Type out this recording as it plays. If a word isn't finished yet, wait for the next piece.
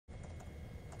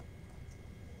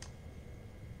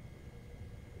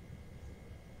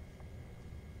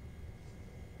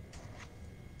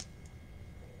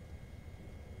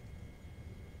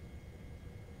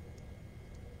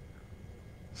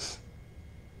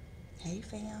Hey,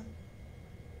 fam.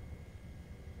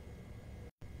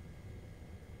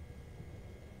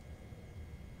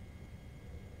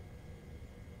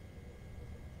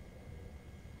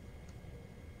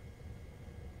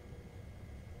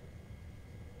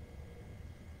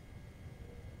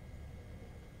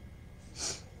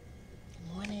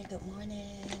 Good morning, good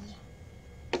morning.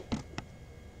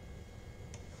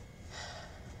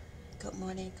 Good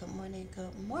morning, good morning,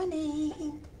 good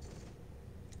morning.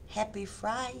 Happy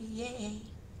Friday.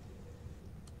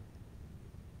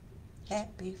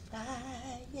 Happy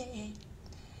Friday.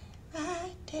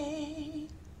 Friday.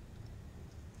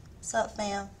 What's up,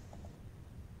 fam?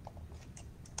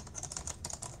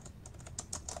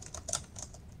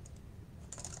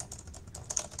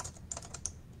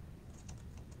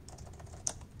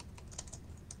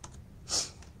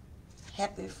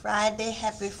 Happy Friday,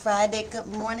 happy Friday. Good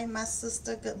morning, my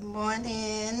sister. Good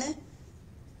morning.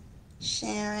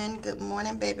 Sharon, good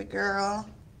morning, baby girl.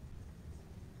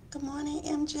 Good morning,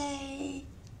 MJ.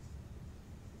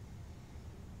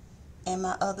 And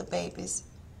my other babies.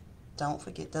 Don't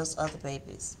forget those other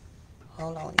babies.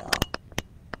 Hold on, y'all.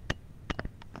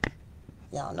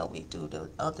 Y'all know we do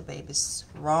the other babies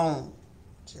wrong.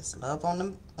 Just love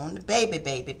on the baby,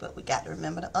 but we got to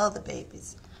remember the other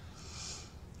babies.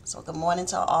 So good morning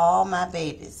to all my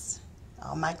babies,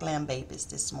 all my glam babies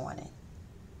this morning.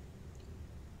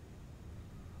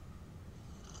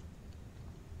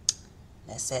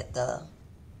 That's at the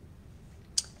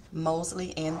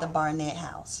Mosley and the Barnett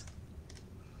house.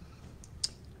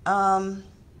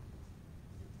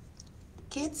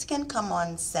 Kids can come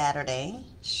on Saturday,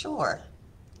 sure.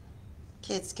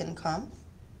 Kids can come.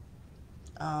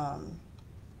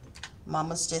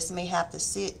 Mamas just may have to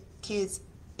sit kids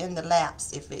in the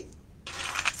laps if it,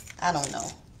 I don't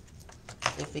know,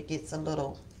 if it gets a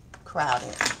little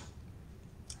crowded.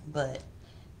 But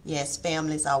yes,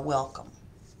 families are welcome.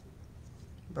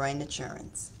 Bring the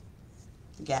children.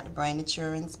 You got to bring the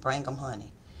children, bring them,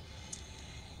 honey.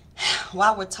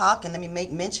 While we're talking, let me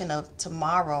make mention of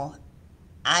tomorrow.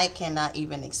 I cannot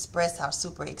even express how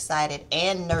super excited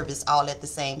and nervous all at the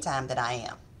same time that I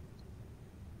am.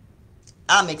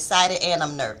 I'm excited and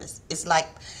I'm nervous. It's like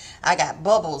I got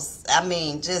bubbles. I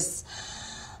mean, just,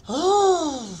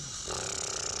 oh.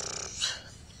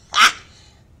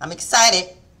 I'm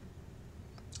excited.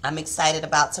 I'm excited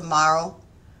about tomorrow.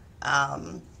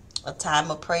 A time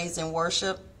of praise and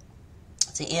worship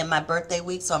to end my birthday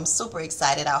week. So I'm super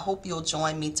excited. I hope you'll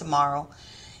join me tomorrow.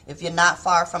 If you're not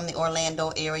far from the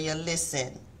Orlando area,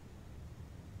 listen.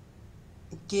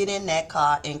 Get in that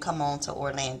car and come on to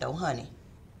Orlando, honey.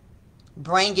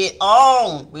 Bring it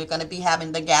on. We're going to be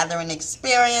having the gathering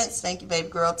experience. Thank you, baby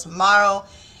girl. Tomorrow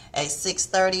at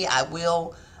 6:30, I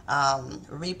will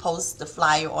repost the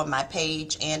flyer on my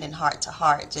page and in Heart to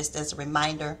Heart, just as a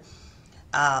reminder.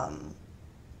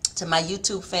 To my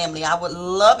YouTube family, I would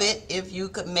love it if you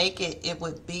could make it. It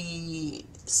would be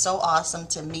so awesome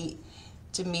to meet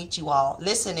you all.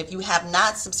 Listen, if you have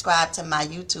not subscribed to my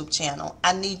YouTube channel,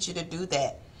 I need you to do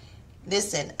that.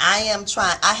 Listen, I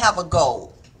have a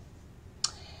goal.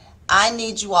 I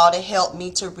need you all to help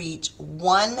me to reach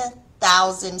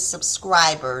 1,000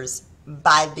 subscribers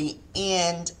by the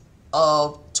end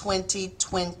of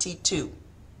 2022.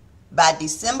 By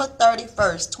December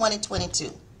 31st,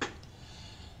 2022.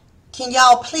 Can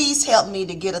y'all please help me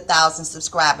to get 1,000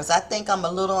 subscribers? I think I'm a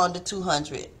little under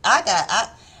 200. I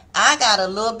got a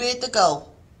little bit to go.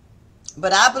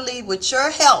 But I believe with your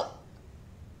help,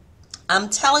 I'm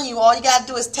telling you, all you got to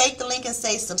do is take the link and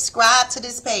say subscribe to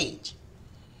this page.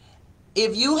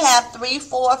 If you have 3,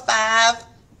 4, 5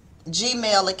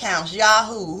 Gmail accounts,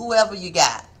 Yahoo, whoever you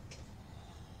got,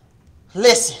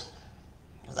 listen,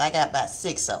 because I got about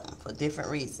 6 of them for different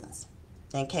reasons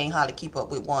and can't hardly keep up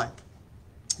with one.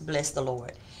 Bless the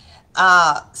Lord.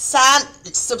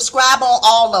 Subscribe on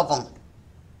all of them.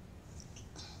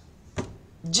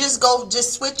 Just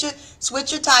switch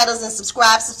your titles and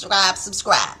subscribe.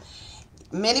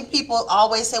 Many people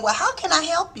always say, well, how can I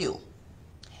help you?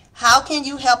 How can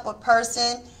you help a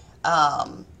person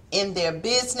in their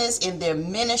business, in their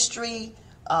ministry,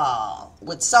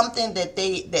 with something that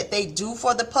they do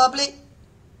for the public?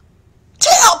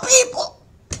 Tell people.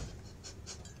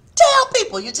 Tell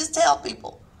people. You just tell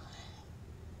people.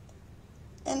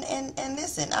 And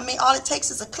listen, I mean, all it takes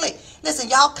is a click. Listen,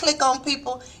 y'all click on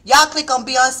people. Y'all click on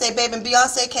Beyonce, baby, and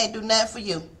Beyonce can't do nothing for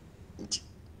you.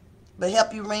 But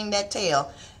help you ring that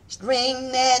tail.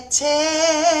 Ring that tail.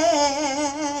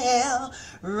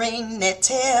 Ring that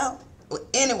tail. Well,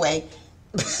 anyway,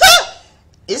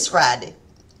 it's Friday.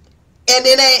 And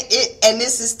it ain't it, and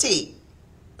this is tea,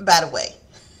 by the way.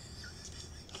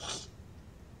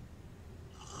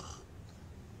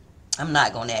 I'm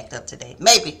not going to act up today.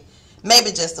 Maybe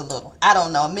just a little. I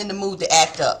don't know. I'm in the mood to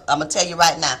act up. I'm going to tell you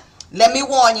right now. Let me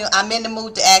warn you, I'm in the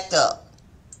mood to act up.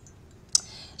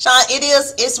 Sean,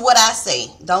 it's what I say.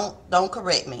 Don't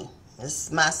correct me.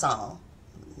 It's my song.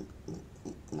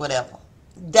 Whatever.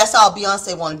 That's all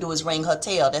Beyonce want to do is ring her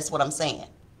tail. That's what I'm saying.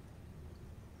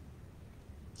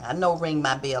 I know ring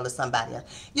my bell to somebody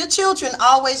else. Your children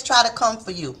always try to come for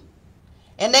you.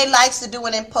 And they likes to do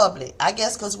it in public. I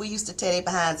guess because we used to tear their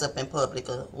behinds up in public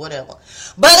or whatever.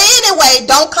 But anyway,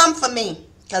 don't come for me.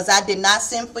 Because I did not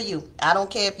send for you. I don't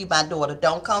care if you my daughter.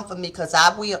 Don't come for me because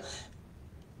I will.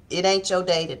 It ain't your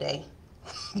day today.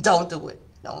 Don't do it.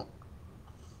 Don't.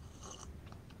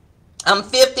 I'm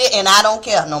 50 and I don't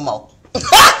care no more.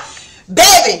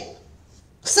 Baby,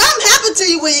 something happened to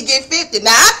you when you get 50.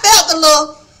 Now, I felt a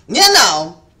little,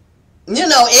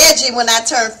 edgy when I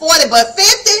turned 40. But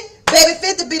 50, baby,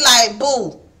 50 be like,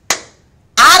 boo,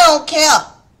 I don't care.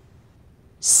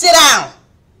 Sit down.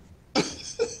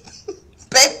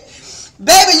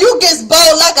 Baby, you get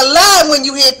bold like a lion when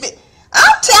you hit 50.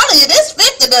 I'm telling you, this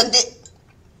 50 done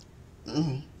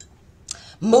did.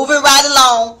 Moving right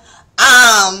along.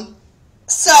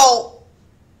 So,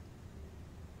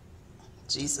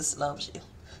 Jesus loves you.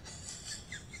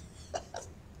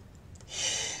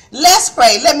 Let's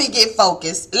pray. Let me get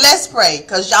focused. Let's pray.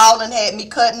 Because y'all done had me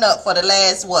cutting up for the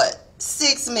last,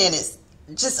 6 minutes.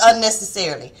 Just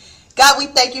unnecessarily. God, we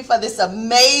thank you for this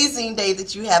amazing day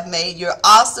that you have made. You're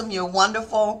awesome. You're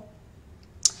wonderful.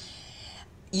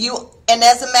 And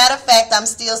as a matter of fact, I'm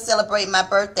still celebrating my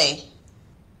birthday.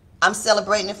 I'm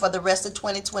celebrating it for the rest of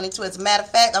 2022. As a matter of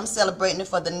fact, I'm celebrating it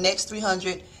for the next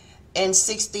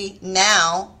 360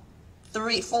 now,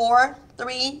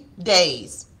 3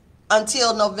 days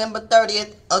until November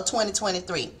 30th of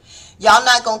 2023. Y'all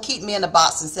not going to keep me in the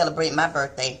box and celebrate my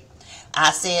birthday.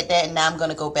 I said that, and now I'm going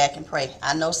to go back and pray.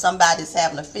 I know somebody's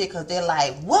having a fit because they're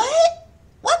like, what?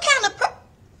 What kind of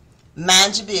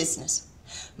Mind your business.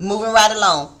 Moving right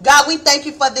along. God, we thank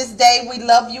you for this day. We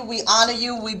love you. We honor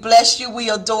you. We bless you. We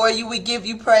adore you. We give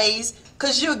you praise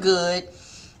because you're good.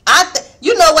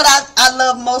 You know what I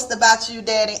love most about you,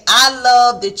 Daddy? I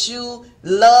love that you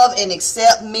love and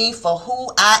accept me for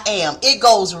who I am. It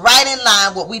goes right in line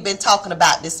with what we've been talking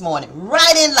about this morning.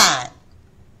 Right in line.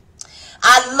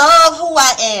 I love who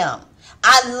I am.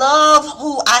 I love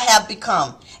who I have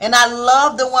become. And I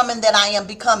love the woman that I am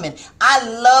becoming. I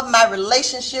love my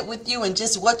relationship with you and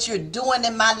just what you're doing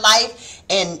in my life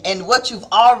and what you've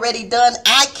already done.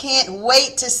 I can't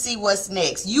wait to see what's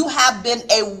next. You have been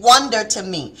a wonder to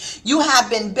me. You have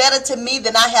been better to me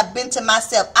than I have been to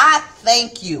myself. I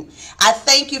thank you. I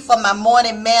thank you for my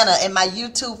Morning Manna and my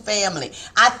YouTube family.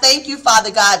 I thank you, Father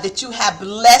God, that you have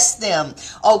blessed them.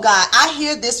 Oh God, I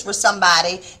hear this for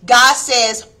somebody. God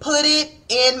says, put it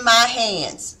in my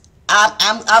hands.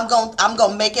 I'm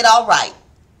gonna make it all right.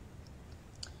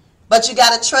 But you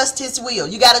gotta trust his will.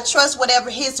 You gotta trust whatever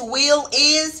his will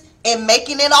is in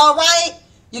making it all right.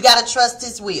 You gotta trust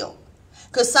his will.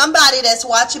 Because somebody that's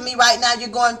watching me right now, you're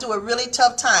going through a really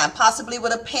tough time, possibly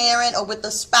with a parent or with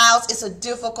a spouse. It's a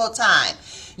difficult time.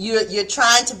 You're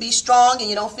trying to be strong and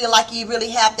you don't feel like you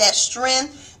really have that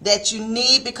strength that you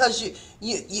need because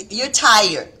you're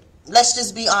tired. Let's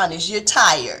just be honest. You're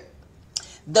tired.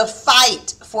 The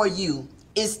fight for you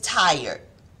is tired.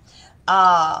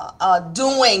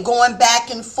 Going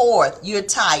back and forth, you're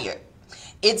tired.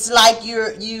 It's like you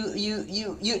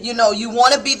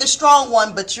want to be the strong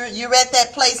one, but you're at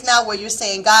that place now where you're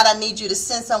saying, God, I need you to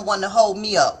send someone to hold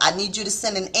me up. I need you to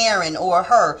send an Aaron or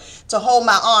her to hold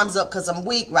my arms up because I'm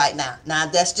weak right now. Now,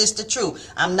 that's just the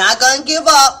truth. I'm not going to give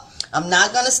up. I'm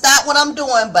not going to stop what I'm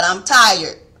doing, but I'm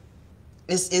tired.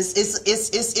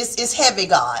 It's heavy,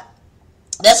 God.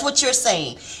 That's what you're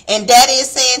saying. And Daddy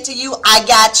is saying to you, I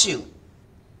got you.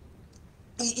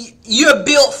 You're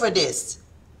built for this.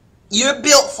 You're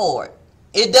built for it.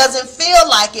 It doesn't feel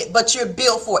like it, but you're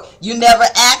built for it. You never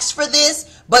asked for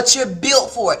this, but you're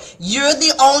built for it. You're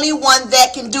the only one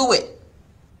that can do it.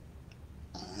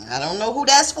 I don't know who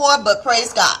that's for, but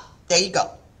praise God. There you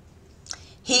go.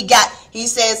 He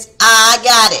says, I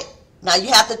got it. Now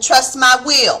you have to trust my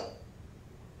will.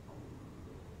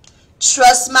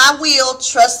 Trust my will,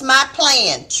 trust my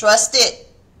plan, trust it.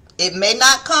 It may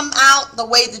not come out the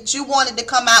way that you want it to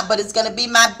come out, but it's going to be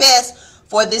my best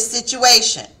for this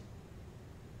situation.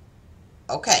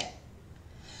 Okay.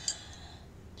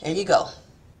 There you go.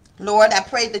 Lord, I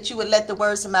pray that you would let the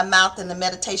words of my mouth and the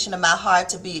meditation of my heart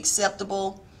to be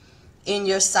acceptable in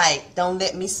your sight. Don't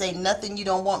let me say nothing you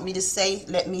don't want me to say.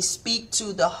 Let me speak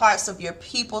to the hearts of your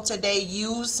people today.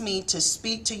 Use me to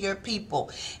speak to your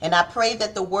people. And I pray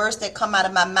that the words that come out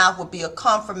of my mouth will be a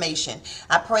confirmation.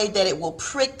 I pray that it will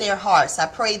prick their hearts. I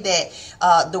pray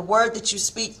that the word that you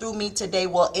speak through me today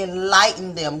will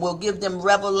enlighten them, will give them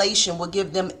revelation, will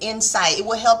give them insight. It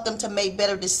will help them to make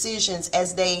better decisions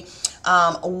as they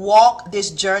walk this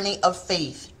journey of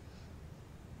faith.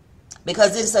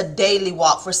 Because it's a daily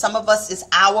walk. For some of us, it's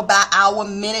hour by hour,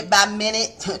 minute by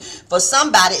minute. For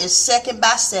somebody, it's second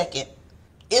by second.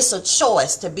 It's a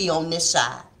choice to be on this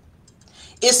side.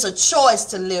 It's a choice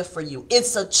to live for you.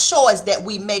 It's a choice that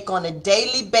we make on a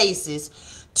daily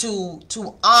basis to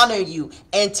honor you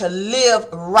and to live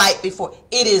right before.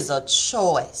 It is a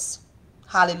choice.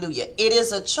 Hallelujah. It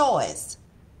is a choice.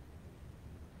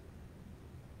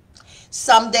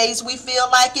 Some days we feel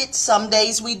like it, some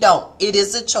days we don't. It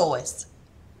is a choice.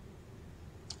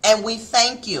 And we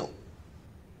thank you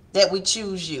that we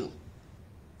choose you.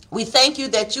 We thank you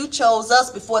that you chose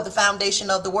us before the foundation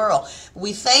of the world.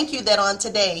 We thank you that on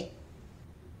today,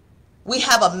 we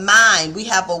have a mind, we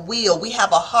have a will, we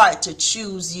have a heart to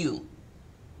choose you.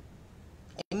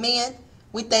 Amen.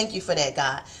 We thank you for that,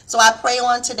 God. So I pray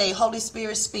on today, Holy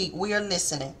Spirit, speak. We are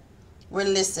listening. We're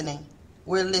listening.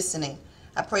 We're listening.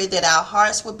 I pray that our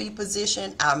hearts will be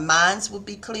positioned, our minds will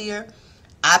be clear.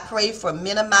 I pray for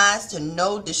minimized to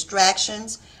no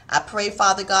distractions. I pray,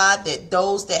 Father God, that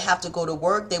those that have to go to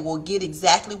work, they will get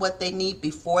exactly what they need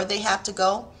before they have to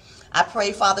go. I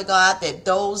pray, Father God, that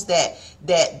those that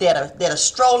are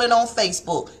strolling on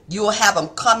Facebook, you will have them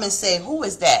come and say, who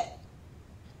is that?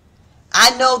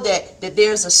 I know that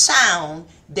there's a sound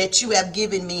that you have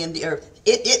given me in the earth.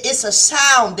 It's a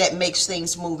sound that makes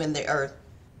things move in the earth.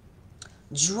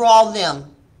 Draw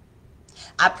them.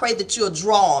 I pray that you'll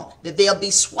draw them, that they'll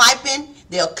be swiping,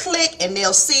 they'll click, and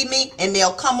they'll see me, and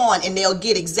they'll come on, and they'll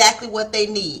get exactly what they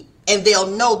need, and they'll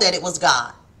know that it was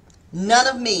God. None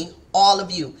of me, all of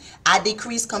you. I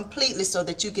decrease completely so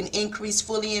that you can increase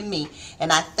fully in me,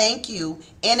 and I thank you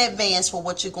in advance for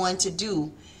what you're going to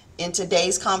do in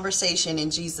today's conversation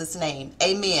in Jesus' name.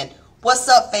 Amen. What's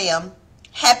up, fam?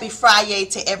 Happy Friday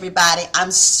to everybody.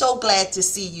 I'm so glad to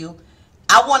see you.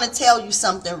 I want to tell you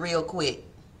something real quick.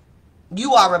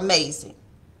 You are amazing.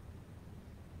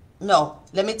 No,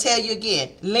 let me tell you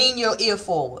again. Lean your ear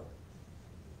forward.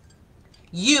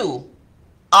 You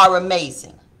are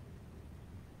amazing.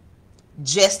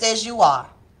 Just as you are.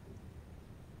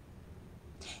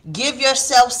 Give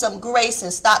yourself some grace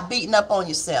and stop beating up on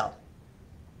yourself.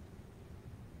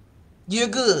 You're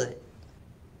good.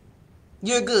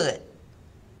 You're good.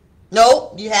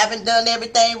 Nope, you haven't done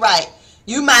everything right.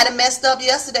 You might have messed up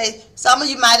yesterday. Some of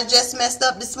you might have just messed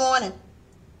up this morning.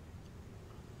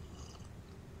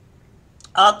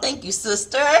 Oh, thank you,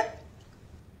 sister.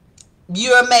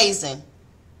 You're amazing.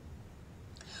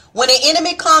 When the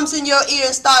enemy comes in your ear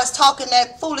and starts talking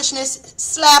that foolishness,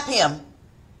 slap him.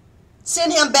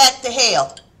 Send him back to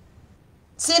hell.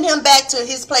 Send him back to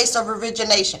his place of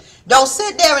origination. Don't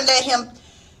sit there and let him.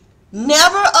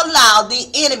 Never allow the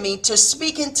enemy to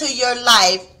speak into your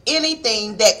life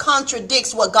anything that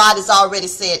contradicts what God has already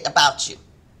said about you.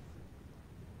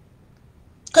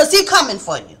 Because he's coming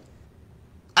for you.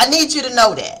 I need you to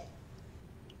know that.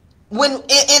 When in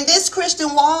this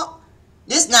Christian walk,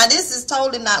 this is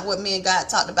totally not what me and God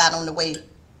talked about on the way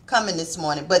coming this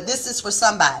morning, but this is for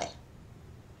somebody.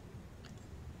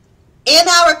 In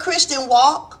our Christian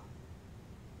walk,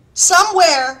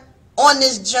 somewhere on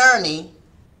this journey,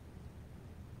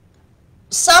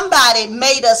 somebody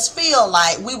made us feel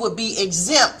like we would be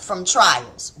exempt from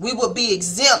trials. We would be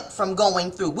exempt from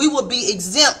going through. We would be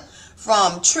exempt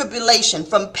from tribulation,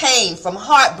 from pain, from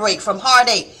heartbreak, from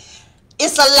heartache.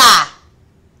 It's a lie.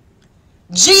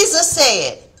 Jesus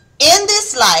said, in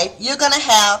this life, you're going to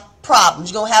have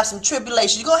problems. You're going to have some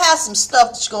tribulation. You're going to have some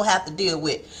stuff that you're going to have to deal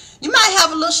with. You might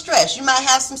have a little stress. You might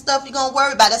have some stuff you're going to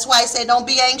worry about. That's why he said don't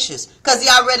be anxious. Because he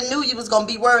already knew you was going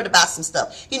to be worried about some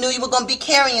stuff. He knew you were going to be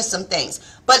carrying some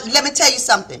things. But let me tell you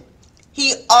something.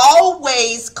 He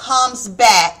always comes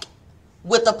back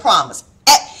with a promise.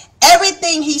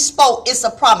 Everything he spoke is a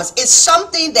promise. It's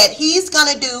something that he's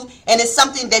going to do, and it's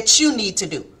something that you need to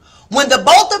do. When the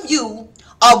both of you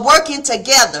are working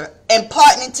together and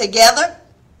partnering together,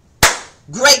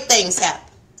 great things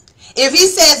happen. If he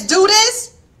says do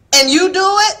this and you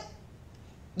do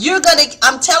it,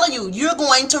 I'm telling you, you're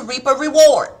going to reap a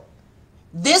reward.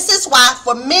 This is why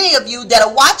for many of you that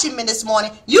are watching me this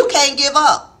morning, you can't give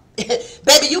up.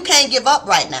 Baby, you can't give up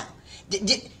right now.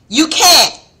 You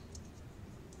can't.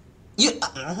 You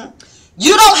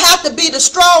don't have to be the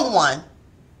strong one.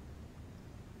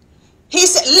 He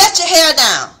said, let your hair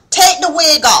down. Take the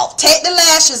wig off. Take the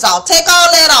lashes off. Take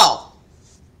all that off.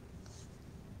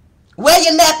 Wear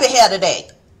your nappy hair today.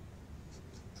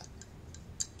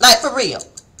 Like, for real.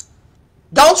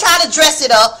 Don't try to dress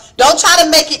it up. Don't try to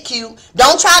make it cute.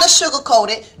 Don't try to sugarcoat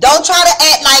it. Don't try to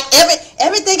act like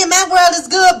everything in my world is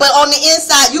good, but on the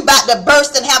inside, you about to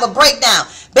burst and have a breakdown.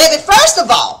 Baby, first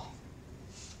of all,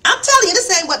 I'm telling you,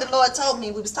 this ain't what the Lord told me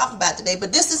we was talking about today,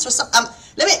 but this is for some.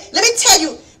 Let me tell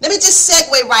you. Let me just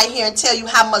segue right here and tell you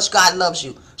how much God loves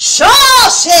you. Shit.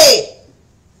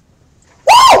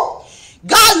 Woo!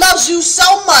 God loves you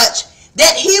so much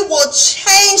that He will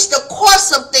change the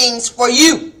course of things for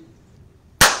you.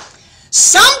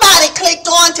 Somebody clicked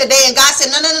on today and God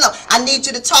said, no. I need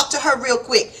you to talk to her real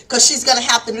quick because she's going to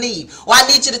have to leave. Or I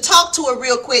need you to talk to her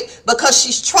real quick because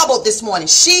she's troubled this morning.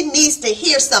 She needs to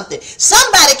hear something.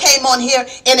 Somebody came on here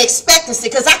in expectancy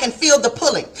because I can feel the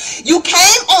pulling. You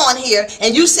came on here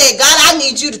and you said, God, I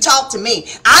need you to talk to me.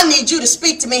 I need you to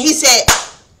speak to me. He said,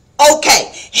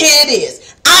 okay, here it is.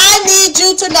 I need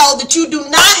you to know that you do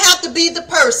not have to be the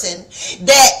person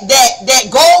that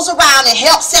goes around and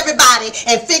helps everybody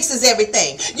and fixes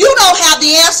everything. You don't have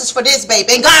the answers for this,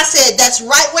 baby. And God said, that's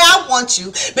right where I want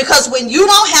you, because when you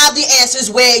don't have the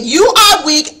answers, where you are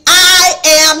weak, I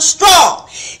am strong.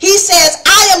 He says,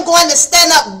 I am going to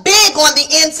stand up big on the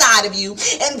inside of you.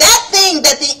 And that thing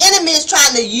that the enemy is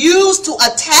trying to use to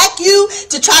attack you,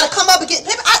 to try to come up against,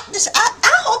 baby,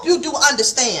 I hope you do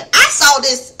understand. I saw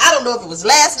this, I don't know if it was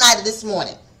last night or this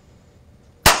morning.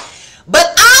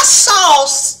 But I saw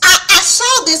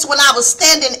this when I was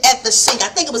standing at the sink. I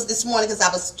think it was this morning because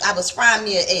I was frying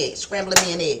me an egg, scrambling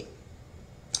me an egg.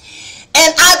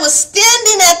 And I was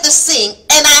standing at the sink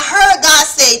and I heard God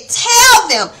say, tell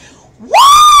them,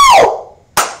 woo!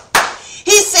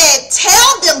 He said,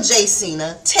 tell them,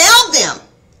 Jacinna, tell them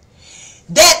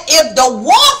that if the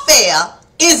warfare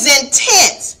is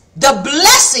intense, the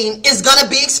blessing is going to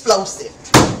be explosive.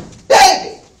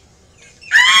 Baby.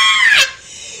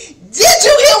 Did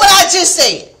you hear what I just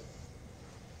said?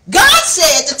 God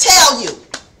said to tell you,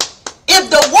 if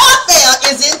the warfare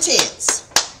is intense,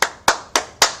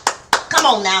 come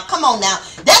on now.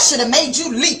 That should have made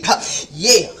you leap.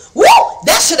 Yeah. Woo!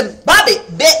 That should have, Bobby,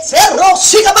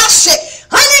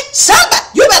 honey, somebody,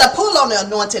 you better pull on the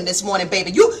anointing this morning,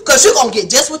 baby. Because you're going to get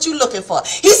just what you're looking for.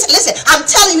 He said, listen, I'm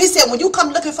telling you, he said, when you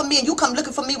come looking for me and you come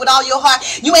looking for me with all your heart,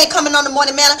 you ain't coming on the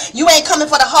Morning Manna. You ain't coming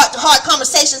for the heart-to-heart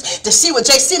conversations to see what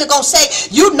Jacinna going to say.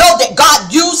 You know that God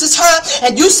uses her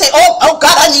and you say, oh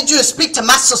God, I need you to speak to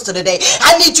my sister today.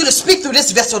 I need you to speak through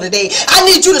this vessel today. I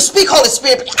need you to speak, Holy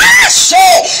Spirit. Because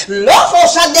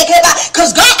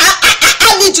God,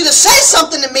 I need you to say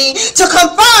something to me to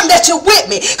confirm that you're with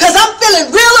me, because I'm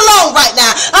feeling real alone right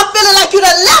now. I'm feeling like you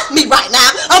done left me right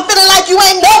now. I'm feeling like you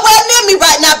ain't nowhere near me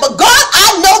right now. But God,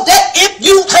 I know that if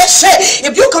you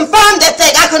confirm that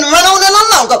thing, I can run on a little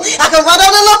longer. I can run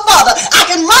on a little farther. I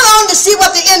can run on to see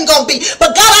what the end gonna be.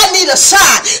 But God, I need a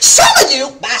sign. Some of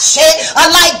you,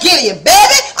 are like Gideon.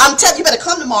 Baby, I'm telling you, better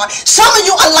come tomorrow. Some of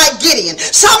you are like Gideon.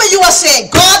 Some of you are saying,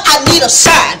 God, I need a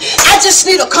sign. I just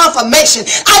need a confirmation.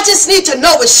 I just need to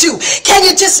know it's you. Can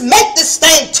you just make this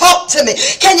thing talk to me?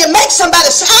 Can you make somebody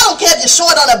say, I don't care if you're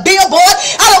short on a billboard.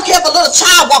 I don't care if a little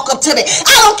child walk up to me.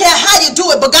 I don't care how you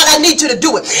do it, but God, I need you to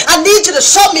do it. I need you to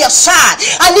show me a sign.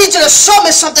 I need you to show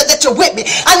me something that you're with me.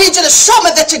 I need you to show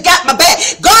me that you got my back.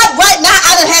 God, right now,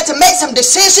 I done had to make some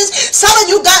decisions. Some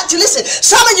of you got to listen.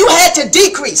 Some of you had to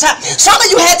decrease. Some of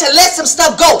you had to let some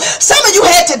stuff go. Some of you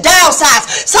had to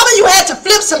downsize. Some of you had to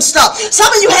flip some stuff.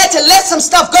 Some of you had to let some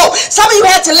stuff go. Some of you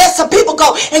had to let some people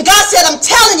go. And God said, I'm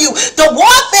telling you, the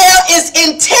warfare is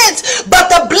intense, but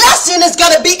the blessing is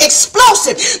going to be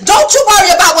explosive. Don't you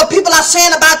worry about what people are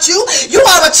saying about you. You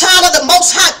are a child of the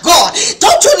Most High God.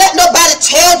 Don't you let nobody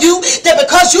tell you that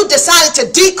because you decided to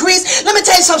decrease. Let me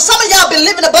tell you something. Some of y'all been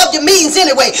living above your means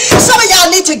anyway. Some of y'all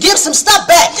need to give some stuff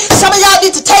back. Some of y'all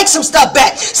need to take some stuff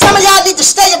back. Some of y'all need to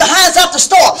stay your behinds out the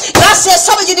store. God says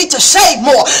some of you need to save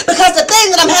more, because the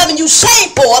thing that I'm having you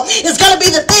save for is going to be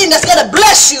the thing that's going to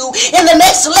bless you in the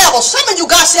next level. Some of you,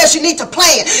 God says you need to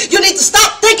plan. You need to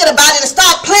stop thinking about it and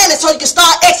start planning so you can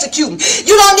start executing.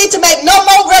 You don't need to make no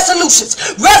more resolutions.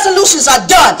 Resolutions are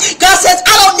done. God says,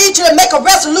 I don't need you to make a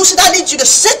resolution. I need you to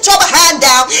sit your behind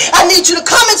down. I need you to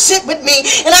come and sit with me,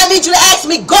 and I need you to ask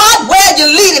me, God, where are you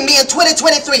leading me in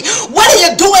 2023? What are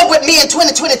you doing with me in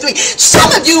 2023?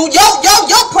 Some of you,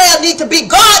 your prayer need to be,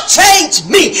 God, change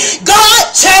me.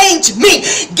 God, change me.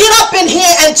 Get up in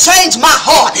here and change my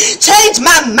heart. Change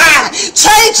my mind.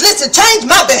 Change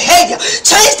my behavior.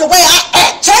 Change the way I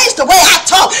act. Change the way I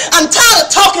talk. I'm tired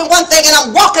of talking one thing and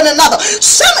I'm walking another.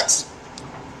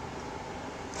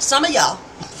 Some Some of y'all,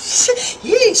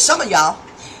 yee, some of y'all,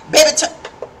 baby,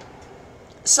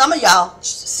 some of y'all,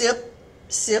 sip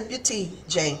your tea,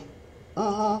 Jay.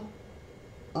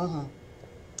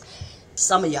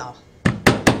 Some of y'all.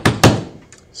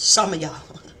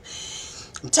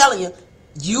 I'm telling you,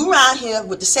 you around here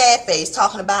with the sad face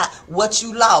talking about what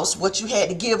you lost, what you had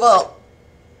to give up.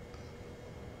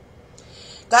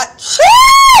 God,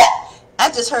 I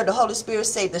just heard the Holy Spirit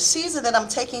say, the season that I'm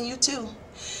taking you to,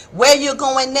 where you're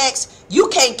going next, you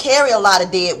can't carry a lot of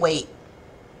dead weight.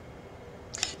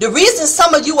 The reason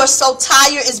some of you are so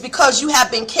tired is because you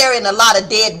have been carrying a lot of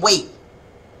dead weight.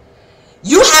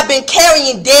 You have been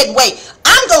carrying dead weight.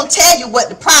 I'm going to tell you what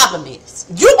the problem is.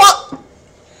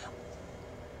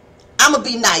 I'm going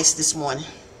to be nice this morning.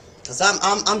 Because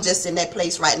I'm just in that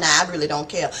place right now. I really don't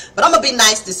care. But I'm going to be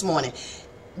nice this morning.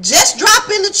 Just drop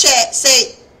in the chat.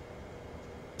 Say,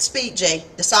 speak, Jay.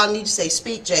 That's all I need to say.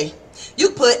 Speak, Jay. You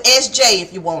put SJ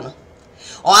if you want to.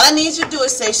 All I need you to do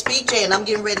is say, speak, Jay, and I'm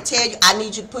getting ready to tell you, I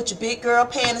need you to put your big girl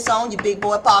panties on, your big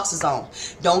boy boxers on.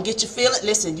 Don't get your feelings.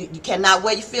 Listen, you cannot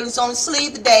wear your feelings on the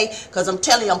sleeve today, because I'm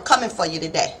telling you, I'm coming for you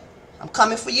today. I'm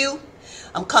coming for you.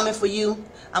 I'm coming for you.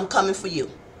 I'm coming for you.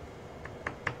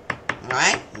 All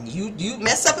right? You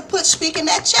mess up and put speak in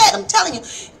that chat. I'm telling you,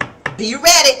 be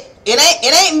ready.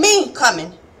 It ain't me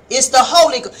coming. It's the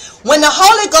Holy Ghost. When the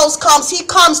Holy Ghost comes, he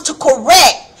comes to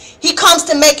correct. He comes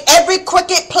to make every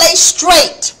crooked place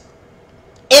straight.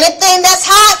 Anything that's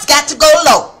high, it's got to go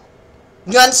low.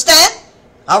 You understand?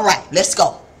 All right, let's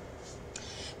go.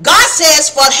 God says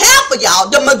for half of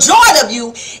y'all, the majority of you,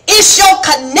 it's your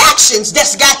connections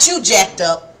that's got you jacked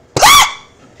up.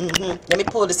 Let me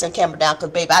pull this camera down because,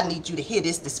 baby, I need you to hear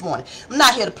this morning. I'm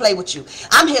not here to play with you.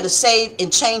 I'm here to save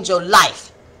and change your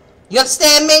life. You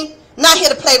understand me? I'm not here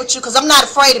to play with you because I'm not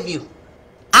afraid of you.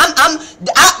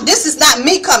 This is not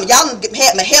me coming. Y'all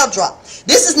had my hair drop.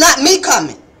 This is not me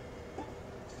coming.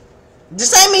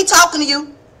 This ain't me talking to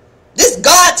you. This is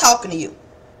God talking to you.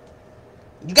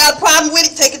 You got a problem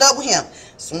with it? Take it up with him.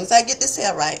 As soon as I get this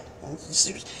hair right.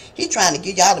 He's trying to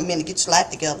give y'all a minute to get your life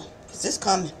together. Because it's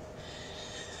coming.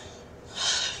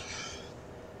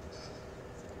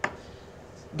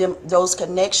 Those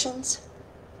connections.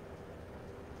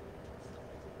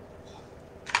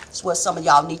 That's what some of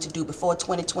y'all need to do before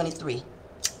 2023.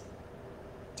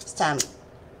 It's time to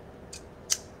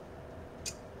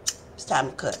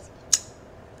cut.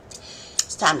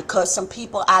 It's time to cut some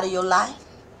people out of your life.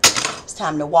 It's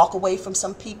time to walk away from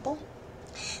some people.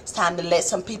 It's time to let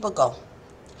some people go.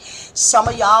 Some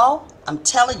of y'all, I'm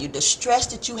telling you, the stress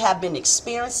that you have been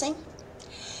experiencing,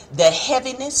 the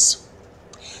heaviness.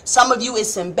 Some of you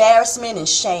it's embarrassment and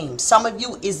shame. Some of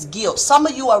you is guilt. Some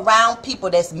of you are around people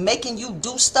that's making you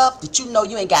do stuff that you know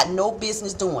you ain't got no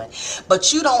business doing.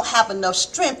 But you don't have enough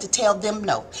strength to tell them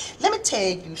no. Let me tell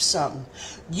you something.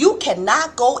 You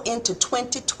cannot go into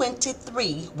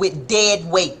 2023 with dead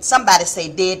weight. Somebody say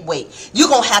dead weight. You're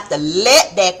going to have to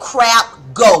let that crap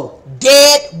go.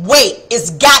 Dead weight.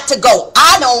 It's got to go.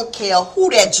 I don't care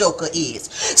who that joker is.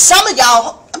 Some of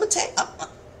y'all, I'm going to tell you,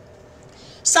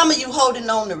 some of you holding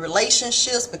on to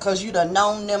relationships because you done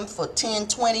known them for 10,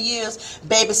 20 years.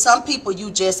 Baby, some people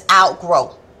you just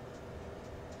outgrow.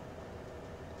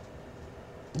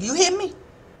 You hear me?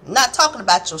 I'm not talking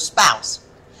about your spouse.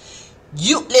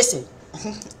 You, listen,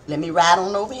 let me ride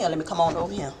on over here. Let me come on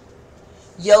over here.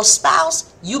 Your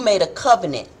spouse, you made a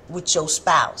covenant with your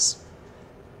spouse.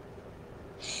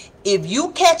 If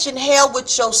you catching hell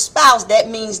with your spouse, that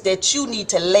means that you need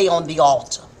to lay on the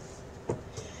altar.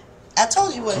 I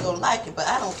told you wasn't going to like it, but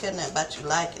I don't care nothing about you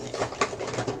liking it.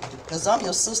 Because I'm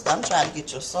your sister. I'm trying to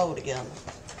get your soul together.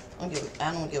 I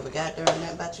don't give a goddamn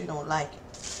nothing about you don't like it.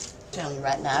 I'm telling you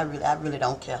right now, I really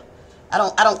don't care. I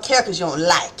don't care because you don't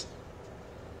like it.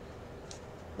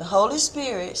 The Holy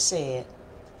Spirit said,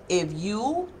 if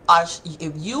you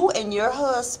and your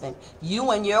husband,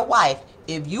 you and your wife,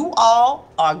 if you all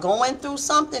are going through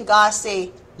something, God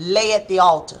say, lay at the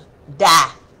altar.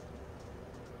 Die.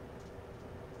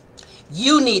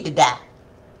 You need to die.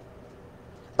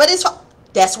 But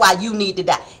that's why you need to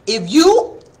die. If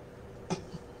you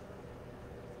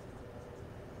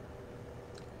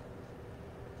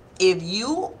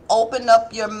open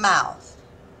up your mouth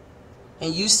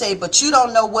and you say, but you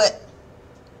don't know what,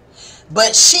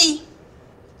 but she,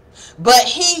 but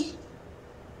he,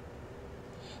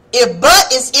 if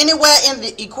but is anywhere in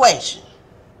the equation,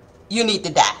 you need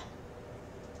to die.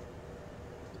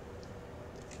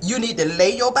 You need to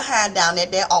lay your behind down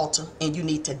at that altar and you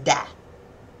need to die.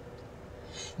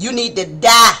 You need to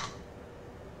die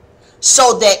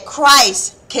so that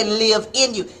Christ can live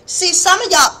in you. See, some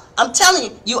of y'all, I'm telling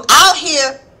you, you out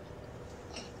here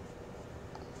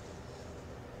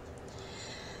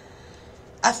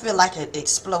I feel like an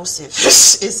explosive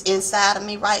is inside of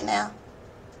me right now.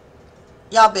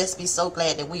 Y'all best be so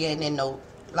glad that we ain't in no,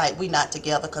 like, we not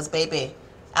together, because, baby,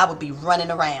 I would be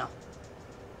running around.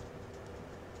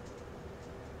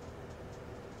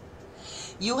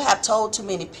 You have told too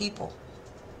many people.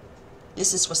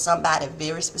 This is for somebody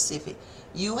very specific.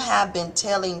 You have been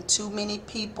telling too many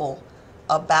people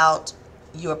about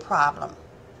your problem.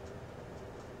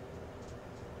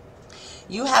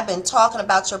 You have been talking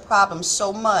about your problem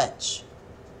so much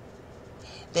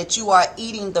that you are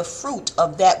eating the fruit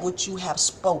of that which you have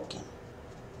spoken.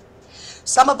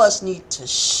 Some of us need to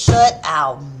shut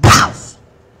our mouth.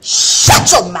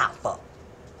 Shut your mouth up.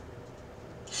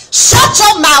 Shut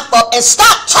your mouth up and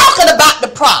stop talking about the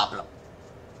problem.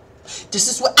 This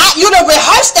is what you done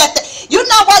rehearsed that. You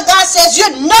know what God says?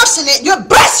 You're nursing it. You're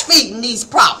breastfeeding these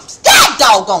problems. God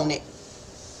doggone it.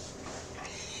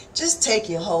 Just take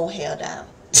your whole hair down.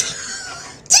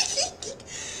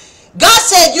 God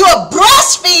said you are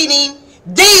breastfeeding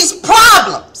these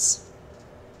problems.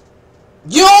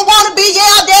 You don't want to be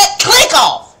yelled at? Click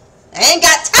off. I ain't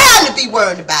got time to be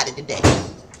worried about it today.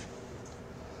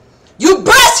 You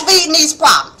breastfeeding these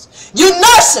problems. You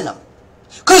nursing them.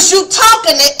 Because you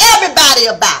talking to everybody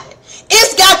about it.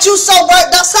 It's got you so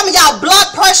worked up. Some of y'all blood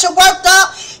pressure worked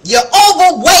up. You're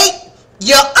overweight.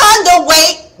 You're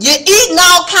underweight. You're eating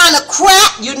all kind of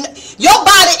crap. Your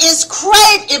body is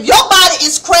if your body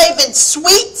is craving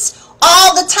sweets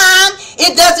all the time,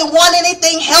 it doesn't want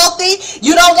anything healthy.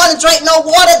 You don't want to drink no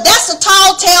water. That's a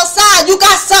tall tale sign. You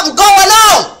got something going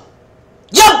on.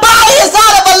 Your body is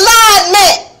out of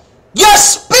alignment. Your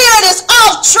spirit is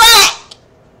off track.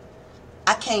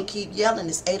 I can't keep yelling.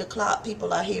 It's 8 o'clock.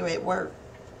 People are here at work.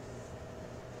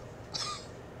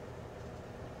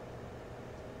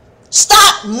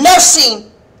 Stop nursing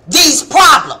these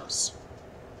problems.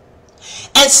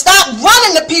 And stop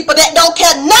running to people that don't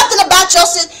care nothing about your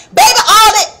sin. Baby,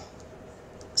 all that.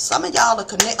 Some of y'all are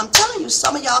connected. I'm telling you,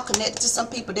 some of y'all connected to some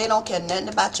people. They don't care nothing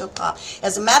about your problem.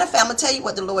 As a matter of fact, I'm going to tell you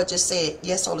what the Lord just said.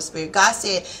 Yes, Holy Spirit. God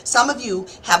said some of you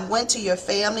have went to your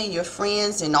family and your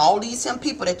friends and all these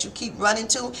people that you keep running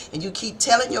to, and you keep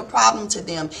telling your problem to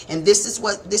them. And this is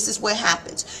what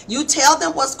happens. You tell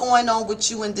them what's going on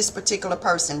with you and this particular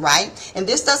person, right? And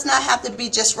this does not have to be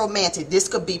just romantic. This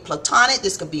could be platonic.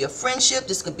 This could be a friendship.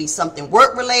 This could be something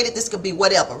work related. This could be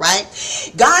whatever, right?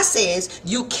 God says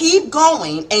you keep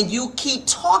going and you keep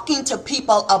talking to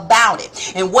people about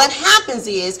it. And what happens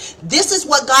is, this is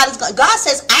what God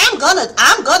says, I'm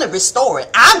gonna restore it.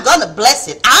 I'm gonna bless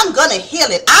it. I'm gonna heal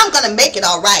it. I'm gonna make it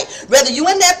all right. Whether you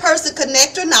and that person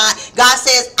connect or not, God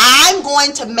says, I'm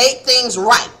going to make things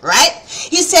right, right?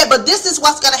 He said, but this is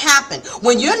what's gonna happen.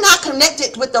 When you're not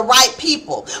connected with the right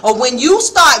people, or when you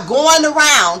start going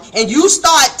around and you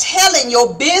start telling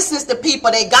your business to people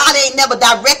that God ain't never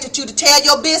directed you to tell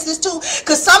your business to,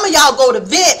 because some of y'all go to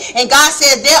vent, and God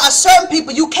says there are certain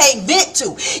people you can't vent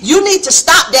to. You need to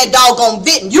stop that doggone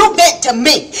venting. You vent to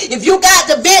me. If you got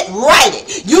to vent, write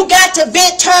it. You got to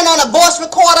vent, turn on a voice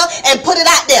recorder and put it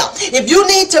out there. If you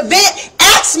need to vent,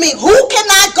 ask me, who can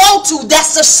I go to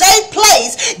that's a safe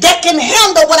place that can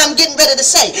handle what I'm getting ready to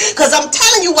say? Because I'm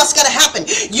telling you what's going to happen.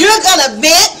 You're going to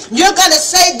vent. You're going to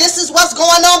say this is what's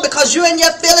going on because you're in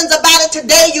your feelings about it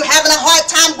today. You're having a hard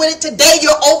time with it today.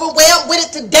 You're overwhelmed with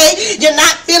it today. You're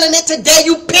not feeling it today.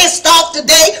 You pissed off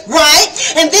today, right?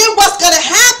 And then what's going to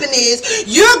happen is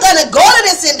you're going to go to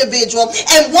this individual,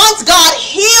 and once God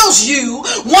heals you,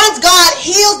 once God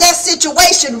heals that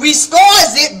situation,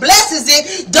 restores it, blesses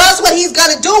it, does what he's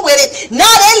going to do with it, now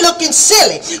they looking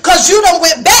silly because you done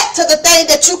went back to the thing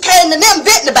that you came to them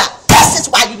venting about. This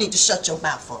is why you need to shut your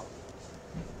mouth up.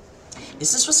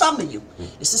 This is for some of you.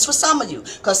 This is for some of you.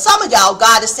 Because some of y'all,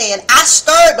 God is saying, I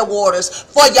stirred the waters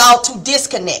for y'all to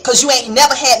disconnect. Because you ain't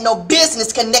never had no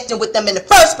business connecting with them in the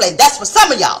first place. That's for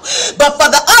some of y'all. But for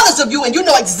the others of you, and you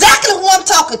know exactly who I'm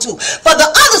talking to. For the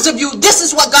others of you, this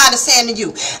is what God is saying to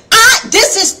you.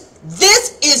 This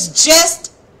is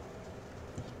just,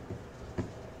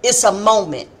 it's a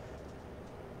moment.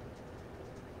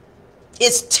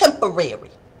 It's temporary.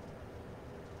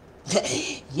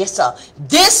 Yes, sir.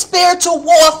 This spiritual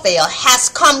warfare has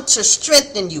come to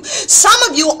strengthen you. Some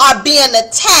of you are being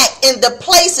attacked in the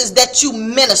places that you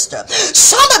minister.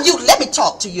 Some of you, let me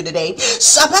talk to you today.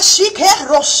 Some of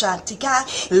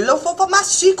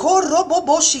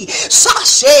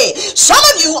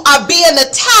you are being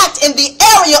attacked in the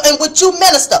area in which you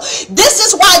minister. This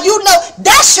is why you know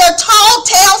that's your tall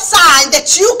tale sign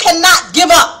that you cannot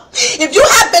give up. If you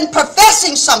have been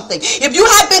professing something, if you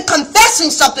have been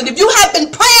confessing something, if you have been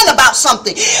praying about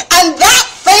something, and that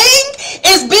thing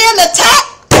is being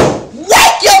attacked,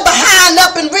 wake your behind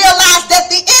up and realize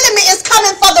that the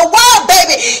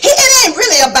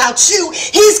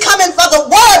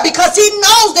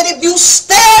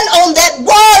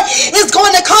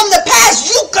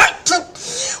fast. You got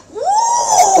to,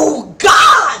 woo,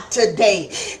 God,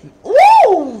 today.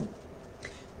 Woo.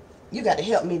 You got to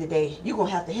help me today. You're going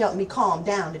to have to help me calm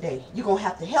down today. You're going to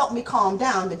have to help me calm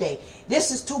down today.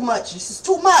 This is too much. This is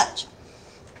too much.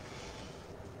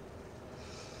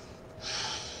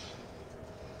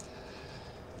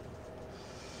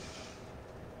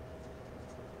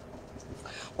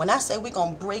 When I say we're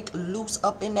going to break loose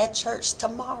up in that church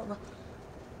tomorrow,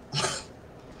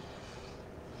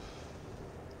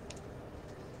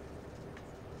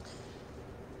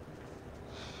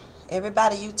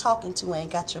 everybody you talking to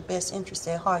ain't got your best interest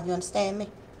at heart. You understand me?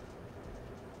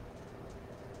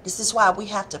 This is why we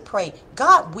have to pray.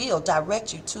 God will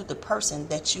direct you to the person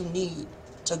that you need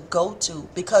to go to,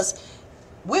 because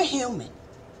we're human.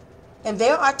 And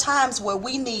there are times where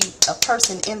we need a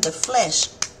person in the flesh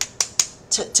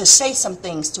to say some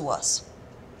things to us.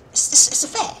 It's a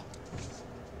fact.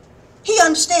 He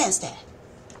understands that.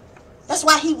 That's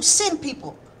why he will send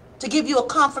people to give you a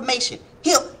confirmation.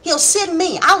 He'll send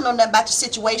me. I don't know nothing about your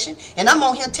situation, and I'm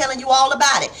on here telling you all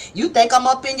about it. You think I'm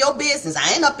up in your business.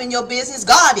 I ain't up in your business.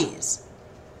 God is.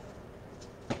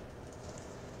 I'm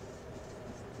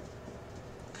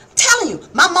telling you,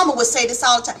 my mama would say this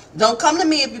all the time. Don't come to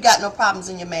me if you got no problems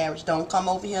in your marriage. Don't come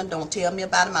over here and don't tell me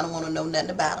about them. I don't want to know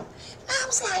nothing about them. And I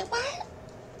was like, what?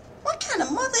 What kind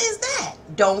of mother is that?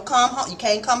 Don't come home. You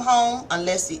can't come home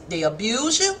unless they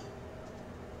abuse you.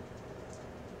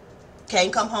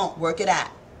 Can't come home. Work it out.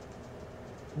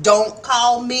 Don't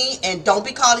call me, and don't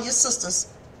be calling your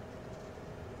sisters.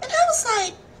 And I was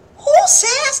like, who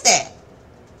says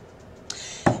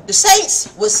that? The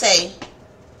saints would say,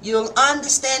 you'll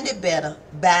understand it better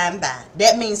by and by.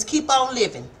 That means keep on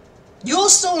living. You'll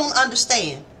soon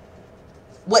understand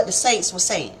what the saints were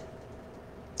saying.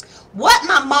 What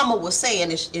my mama was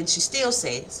saying, and she still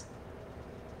says,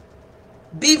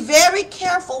 be very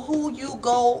careful who you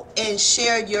go and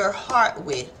share your heart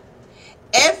with.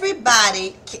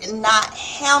 Everybody cannot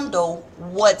handle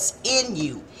what's in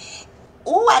you.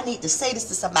 Oh, I need to say this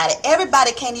to somebody.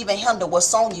 Everybody can't even handle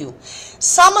what's on you.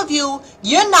 Some of you,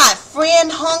 you're not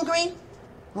friend hungry,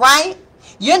 right?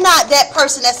 You're not that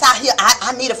person that's out here,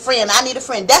 I need a friend, I need a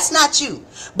friend. That's not you.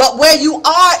 But where you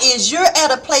are is you're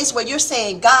at a place where you're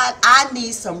saying, God, I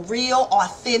need some real,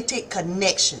 authentic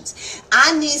connections.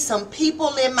 I need some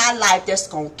people in my life that's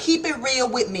going to keep it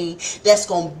real with me, that's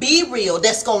going to be real,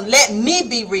 that's going to let me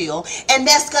be real, and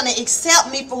that's going to accept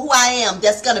me for who I am,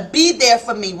 that's going to be there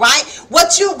for me, right?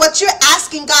 What you're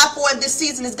asking God for in this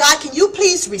season is, God, can you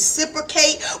please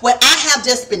reciprocate what I have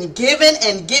just been given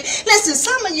and give? Listen,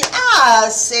 some of you,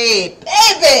 say,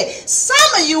 baby,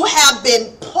 some of you have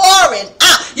been pouring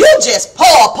out. You just pour.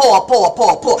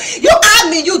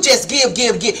 You just give.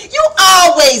 You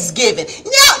always giving.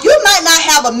 Now, you might not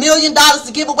have $1 million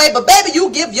to give away, but baby, you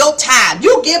give your time.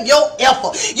 You give your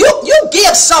effort. You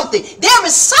give something. There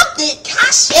is something,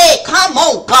 CashApp, come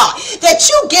on, God, that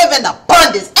you give in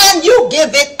abundance, and you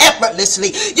give it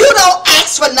effortlessly. You don't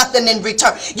ask for nothing in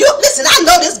return. You listen, I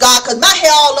know this, God, because my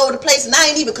hair all over the place, and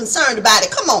I ain't even concerned about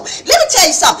it. Come on, let me tell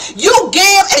you something. You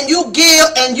give and you give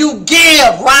and you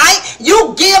give, right?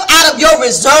 You give out of your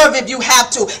reserve if you have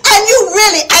to, and you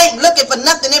really ain't looking for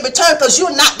nothing in return, because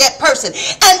you're not that person.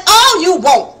 And all you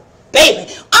want,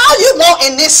 baby, all you want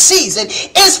in this season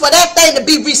is for that thing to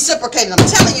be reciprocated. I'm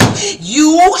telling you,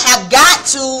 you have got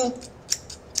to.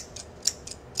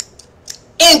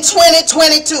 In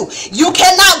 2022, you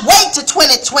cannot wait to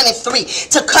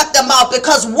 2023 to cut them off,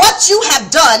 because what you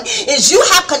have done is you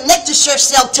have connected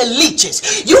yourself to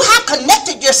leeches. You have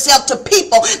connected yourself to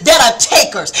people that are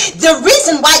takers. The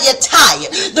reason why you're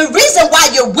tired, the reason why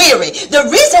you're weary, the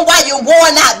reason why you're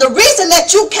worn out, the reason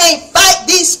that you can't fight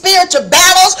these spiritual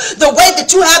battles the way that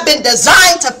you have been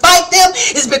designed to fight them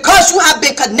is because you have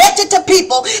been connected to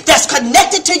people that's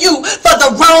connected to you for the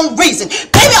wrong reason.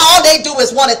 Baby, all they do is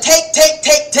want to take.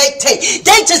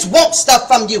 They just want stuff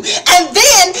from you. And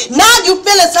then now you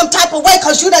feeling some type of way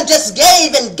because you done just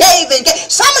gave and gave.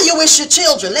 Some of you is your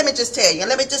children. Let me just tell you.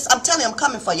 I'm telling you, I'm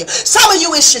coming for you. Some of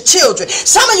you is your children.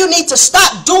 Some of you need to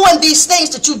stop doing these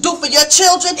things that you do for your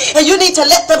children, and you need to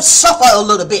let them suffer a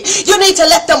little bit. You need to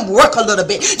let them work a little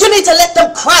bit. You need to let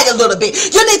them cry a little bit.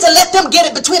 You need to let them get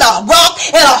it between a rock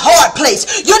and a hard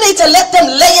place. You need to let them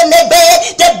lay in their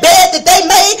bed, that bed that they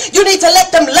made. You need to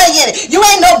let them lay in it. You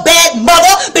ain't no bad mother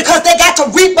because they got to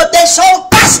reap what they sow.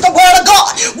 That's the word of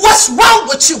God. What's wrong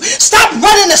with you? Stop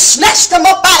running to snatch them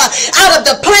up out of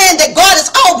the plan that God has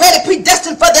already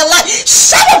predestined for their life.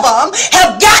 Some of them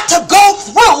have got to go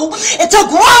through and to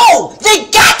grow. They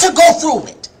got to go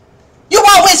through it. You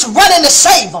always running to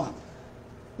save them.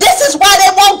 This is why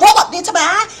they won't grow up. He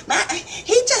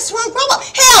just won't grow up.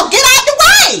 Hell, get out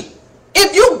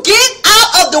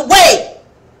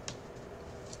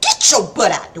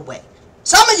out the way.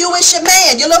 Some of you, it's your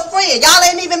man, your little friend. Y'all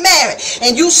ain't even married.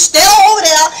 And you still over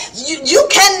there. You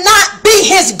cannot be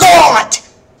his God.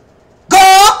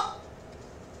 God,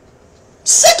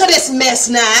 sick of this mess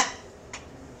now.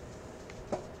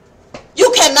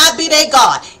 You cannot be their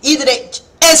God. Either they,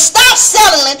 and stop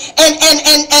settling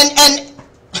and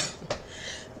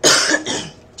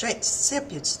drink,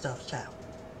 sip your stuff, child.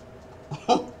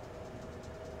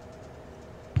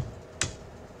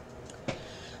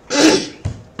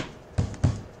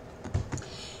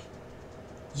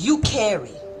 You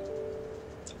carry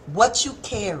what you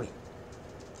carry.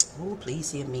 Oh,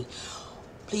 please hear me.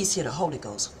 Please hear the Holy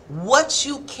Ghost. What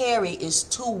you carry is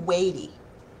too weighty.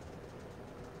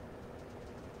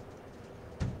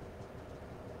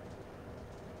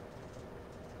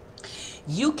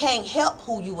 You can't help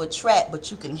who you attract,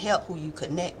 but you can help who you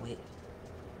connect with.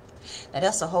 Now,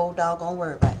 that's a whole doggone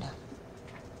word right now.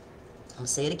 I'm going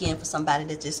to say it again for somebody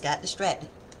that just got distracted.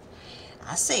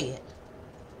 I said,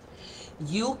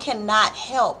 you cannot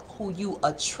help who you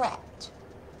attract.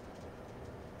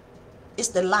 It's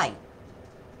the light.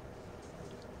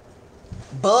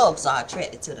 Bulbs are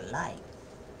attracted to the light.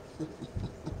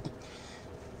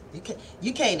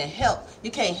 You can't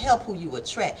help who you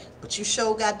attract, but you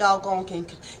sure got doggone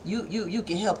you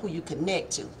can help who you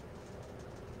connect to.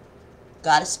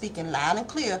 God is speaking loud and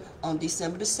clear on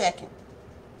December the 2nd,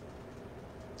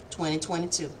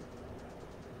 2022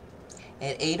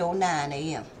 at 8:09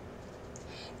 a.m.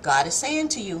 God is saying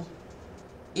to you,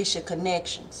 it's your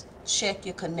connections. Check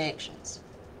your connections.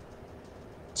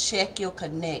 Check your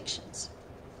connections.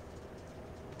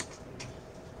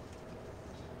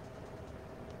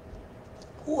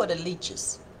 Who are the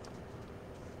leeches?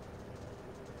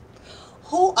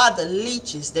 Who are the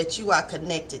leeches that you are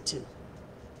connected to?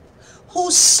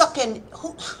 Who's sucking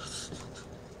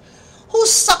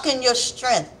your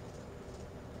strength?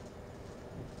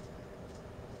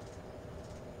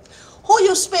 Who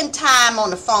you spend time on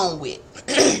the phone with?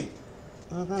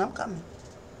 I'm coming.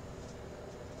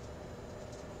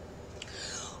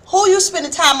 Who you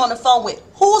spending time on the phone with?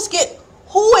 Who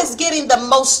is getting the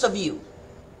most of you?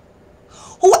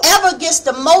 Whoever gets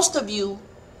the most of you,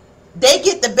 they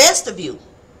get the best of you.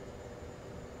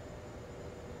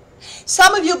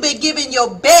 Some of you been giving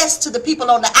your best to the people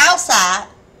on the outside,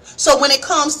 so when it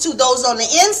comes to those on the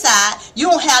inside, you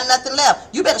don't have nothing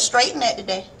left. You better straighten that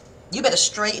today. You better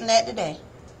straighten that today.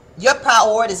 Your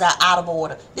priorities are out of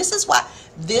order. This is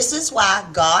why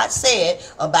God said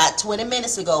about 20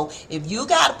 minutes ago, if you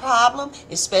got a problem,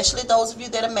 especially those of you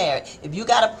that are married, if you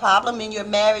got a problem in your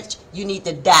marriage, you need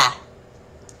to die.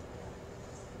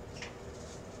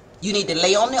 You need to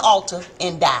lay on the altar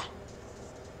and die.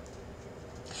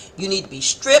 You need to be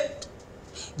stripped.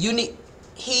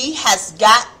 He has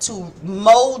got to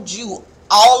mold you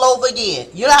all over again.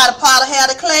 You know how the potter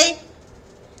had the clay?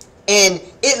 And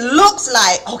it looks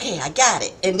like, okay, I got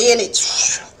it. And then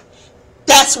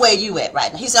that's where you at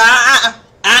right now. He said,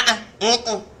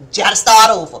 you gotta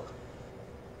start over.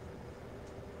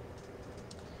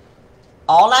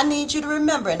 All I need you to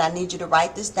remember, and I need you to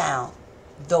write this down,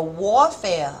 the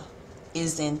warfare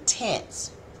is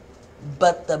intense,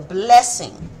 but the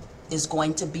blessing is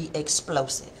going to be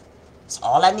explosive. That's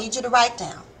all I need you to write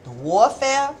down. The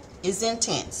warfare is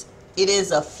intense. It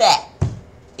is a fact.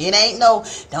 It ain't no,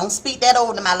 don't speak that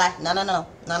over to my life. No.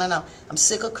 I'm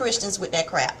sick of Christians with that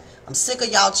crap. I'm sick of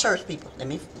y'all church people. Let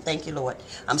me thank you, Lord.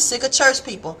 I'm sick of church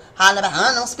people hollering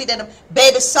about, don't speak that.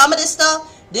 Baby, some of this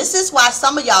stuff, this is why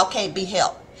some of y'all can't be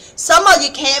helped. Some of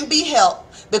you can't be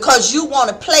helped because you want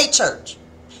to play church.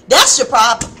 That's your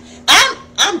problem.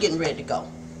 I'm getting ready to go.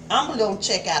 I'm going to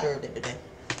check out early today.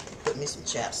 Put me some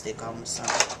chapstick on or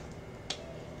something.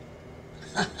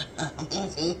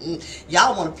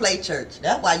 Y'all want to play church.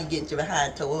 That's why you getting your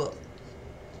behind toe up.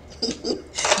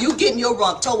 You getting your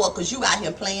rump toe up because you out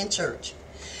here playing church.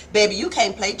 Baby, you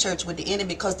can't play church with the enemy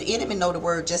because the enemy know the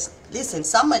word. Just listen,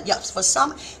 some of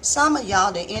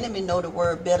y'all, the enemy know the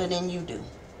word better than you do.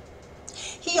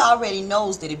 He already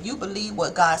knows that if you believe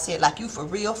what God said, like you for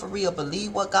real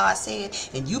believe what God said,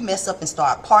 and you mess up and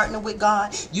start partnering with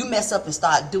God, you mess up and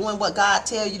start doing what God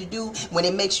tell you to do when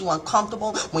it makes you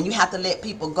uncomfortable, when you have to let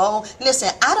people go. Listen,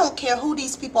 I don't care who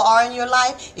these people are in your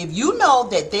life. If you know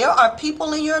that there are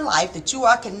people in your life that you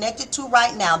are connected to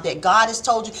right now that God has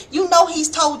told you, you know He's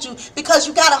told you because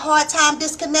you got a hard time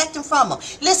disconnecting from them.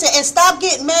 Listen, and stop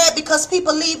getting mad because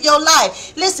people leave your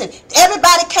life. Listen,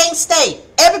 everybody can't stay.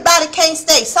 Everybody can't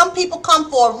stay. Some people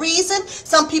come for a reason.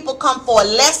 Some people come for a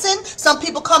lesson. Some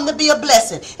people come to be a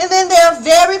blessing. And then there are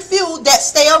very few that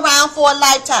stay around for a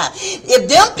lifetime. If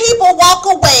them people walk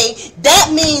away,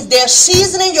 that means their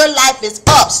season in your life is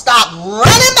up. Stop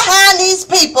running behind these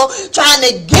people, trying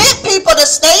to get people to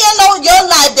stay in your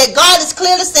life that God is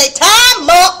clearly saying, time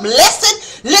up,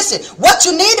 listen, what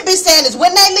you need to be saying is,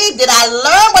 when they leave, did I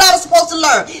learn what I was supposed to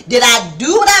learn? Did I do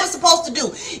what I was supposed to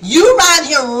do? You around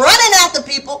here running after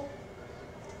people.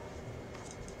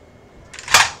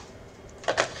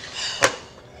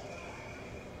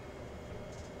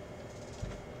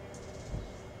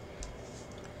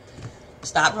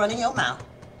 Stop running your mouth.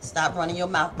 Stop running your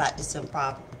mouth about this in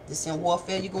problem. This in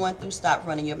warfare you're going through. Stop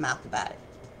running your mouth about it.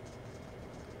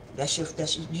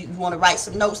 You want to write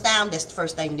some notes down? That's the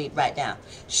first thing you need to write down.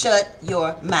 Shut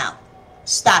your mouth.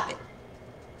 Stop it.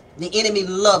 The enemy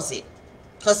loves it,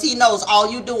 because he knows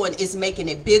all you're doing is making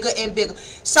it bigger and bigger.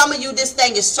 Some of you, this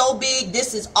thing is so big,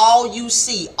 this is all you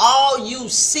see. All you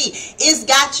see. It's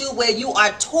got you where you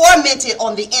are tormented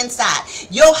on the inside.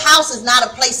 Your house is not a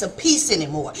place of peace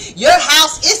anymore. Your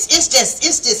house, it's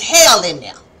just hell in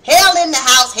there. Hell in the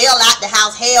house, hell out the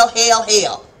house,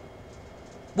 hell.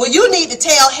 Well, you need to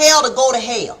tell hell to go to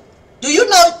hell. Do you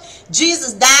know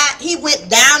Jesus died? He went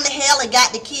down to hell and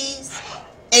got the keys.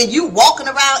 And you walking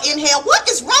around in hell. What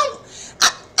is wrong?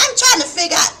 I'm trying to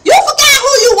figure out. You forgot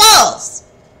who you was.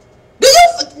 Did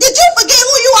you forget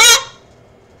who you are?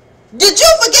 Did you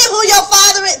forget who your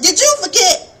father is? Did you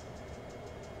forget?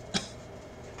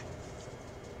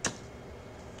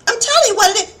 I'm telling you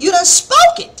what it is. You done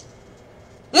spoke it.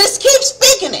 Just keep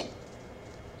speaking it.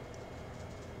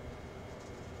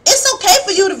 It's okay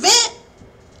for you to vent.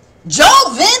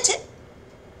 Job vented.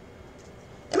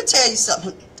 Let me tell you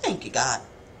something. Thank you, God.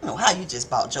 I don't know how you just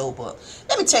brought Job up.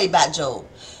 Let me tell you about Job.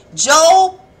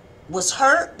 Job was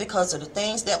hurt because of the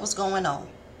things that was going on.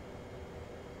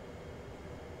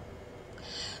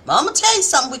 But I'm going to tell you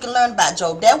something we can learn about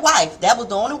Job. That wife, that was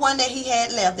the only one that he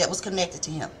had left that was connected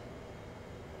to him.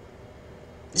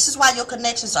 This is why your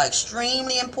connections are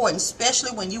extremely important,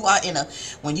 especially when you are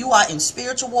in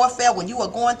spiritual warfare, when you are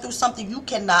going through something. You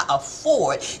cannot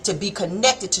afford to be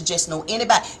connected to just know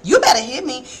anybody. You better hear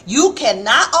me. You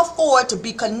cannot afford to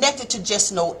be connected to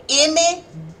just know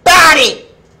anybody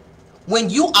when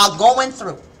you are going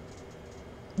through.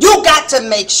 You got to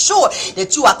make sure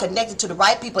that you are connected to the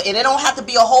right people. And it don't have to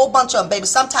be a whole bunch of them, baby.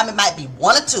 Sometimes it might be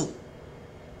one or two.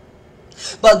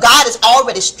 But God has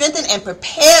already strengthened and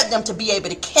prepared them to be able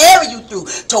to carry you through,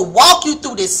 to walk you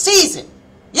through this season.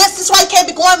 Yes, that's why you can't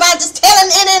be going around just telling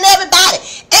any and everybody.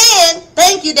 And,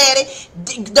 thank you, Daddy,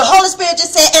 the Holy Spirit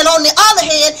just said, and on the other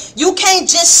hand, you can't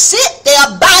just sit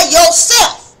there by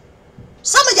yourself.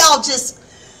 Some of y'all just,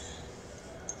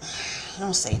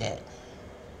 don't say that.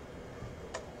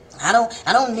 I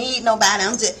don't need nobody.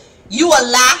 You a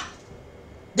lie.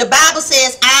 The Bible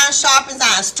says iron sharpens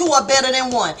iron. Two are better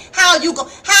than one. How are you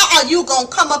gonna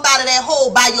come up out of that hole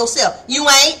by yourself? You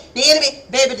ain't. The enemy,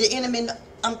 baby, the enemy.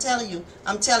 I'm telling you,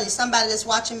 somebody that's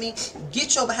watching me,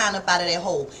 get your behind up out of that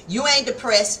hole. You ain't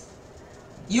depressed.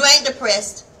 You ain't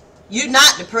depressed. You're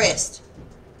not depressed.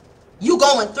 You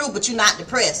going through, but you're not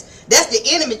depressed. That's the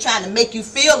enemy trying to make you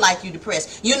feel like you're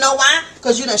depressed. You know why?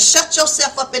 Because you done shut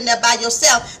yourself up in there by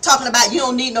yourself, talking about you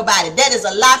don't need nobody. That is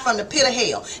a lie from the pit of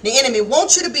hell. The enemy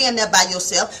wants you to be in there by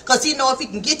yourself, because he know if he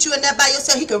can get you in there by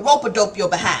yourself, he can rope-a-dope your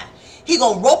behind. He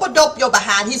gonna rope-a-dope your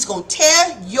behind. He's gonna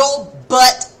tear your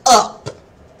butt up.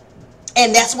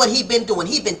 And that's what he been doing.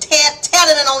 He been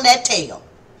telling it on that tail.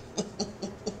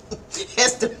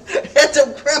 As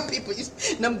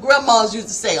them grandmas used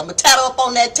to say, I'm going to tattle up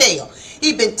on that tail.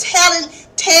 He been tearing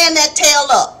that tail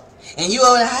up. And you,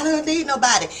 I don't need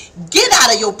nobody. Get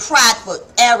out of your prideful,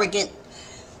 arrogant,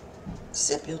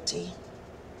 sip your tea.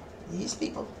 These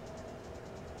people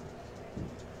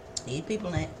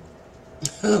ain't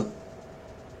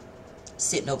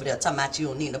sitting over there talking about you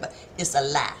don't need nobody. It's a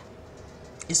lie.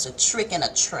 It's a trick and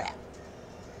a trap.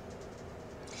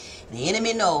 The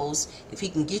enemy knows if he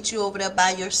can get you over there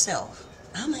by yourself.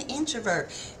 I'm an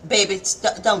introvert. Baby,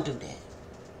 don't do that.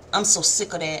 I'm so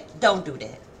sick of that. Don't do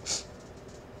that.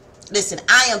 Listen,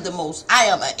 I am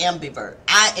an ambivert.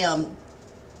 I am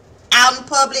out in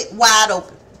public, wide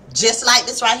open. Just like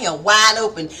this right here, wide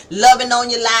open. Loving on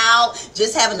you loud,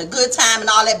 just having a good time and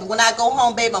all that. But when I go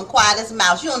home, baby, I'm quiet as a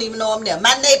mouse. You don't even know I'm there.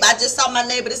 My neighbor, I just saw my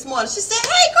neighbor this morning. She said,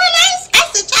 hey, girl,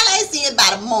 I said, child, I ain't seen you in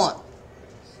about a month.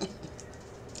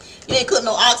 You ain't cook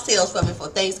no oxtails for me for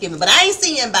Thanksgiving, but I ain't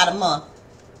seen you in about a month.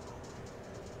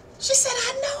 She said,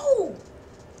 I know.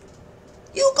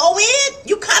 You go in,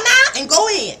 you come out and go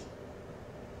in.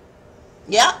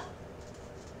 Yep.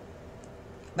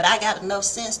 But I got enough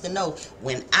sense to know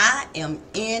when I am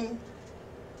in,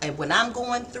 and when I'm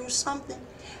going through something,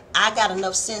 I got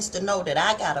enough sense to know that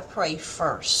I got to pray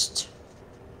first.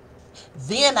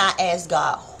 Then I ask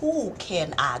God, who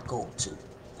can I go to?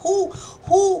 Who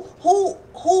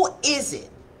is it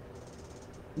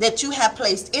that you have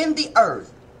placed in the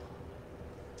earth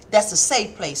that's a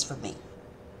safe place for me?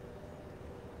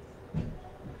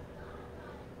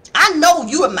 I know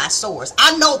you are my source.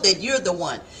 I know that you're the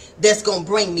one that's going to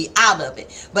bring me out of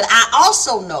it. But I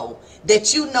also know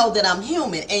that you know that I'm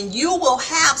human, and you will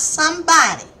have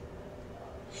somebody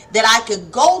that I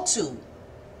could go to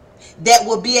that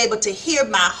will be able to hear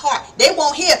my heart. They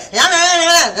won't hear,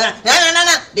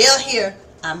 they'll hear,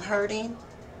 I'm hurting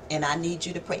and I need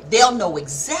you to pray. They'll know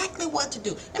exactly what to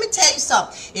do. Let me tell you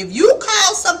something. If you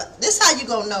call somebody, this is how you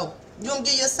going to know. You going to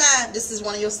get your sign? This is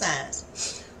one of your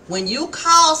signs. When you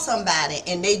call somebody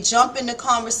and they jump in the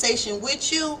conversation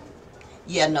with you,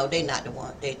 yeah, no, they not the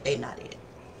one. They not it.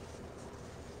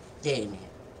 They ain't it.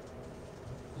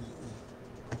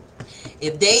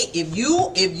 If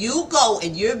you go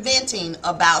and you're venting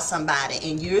about somebody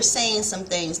and you're saying some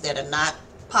things that are not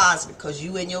positive because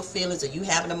you in your feelings or you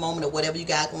having a moment or whatever you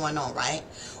got going on, right?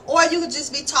 Or you could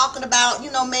just be talking about,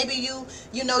 maybe you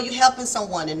helping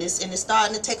someone and it's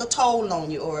starting to take a toll on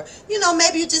you, or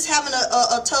maybe you're just having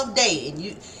a tough day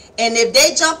and if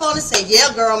they jump on and say,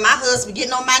 yeah, girl, my husband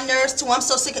getting on my nerves too, I'm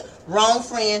so sick of, wrong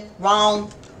friend,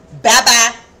 wrong,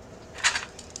 bye-bye.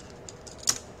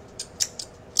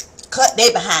 Cut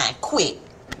they behind quick.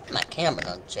 My camera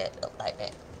done jacked up like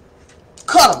that.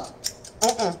 Cut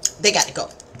them. They got to go.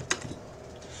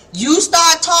 You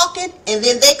start talking and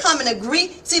then they come and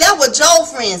agree. See, that's what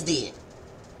Joe's friends did.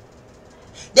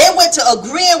 They went to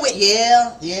agreeing with,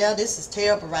 yeah, this is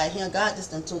terrible right here. God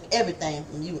just done took everything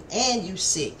from you and you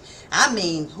sick. I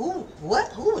mean, who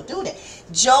would do that?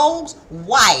 Joe's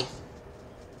wife,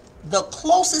 the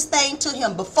closest thing to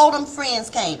him before them friends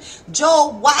came,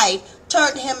 Joe's wife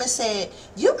turned to him and said,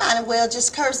 you might as well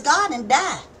just curse God and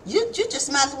die. You just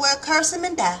might as well curse him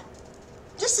and die.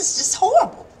 This is just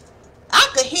horrible. I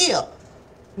could hear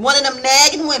one of them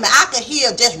nagging women. I could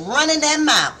hear just running their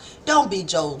mouth. Don't be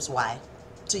Job's wife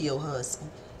to your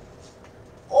husband.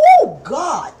 Oh,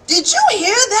 God. Did you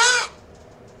hear that?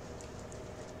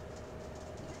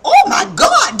 Oh, my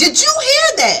God. Did you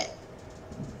hear that?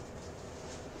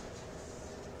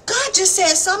 God just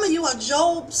said some of you are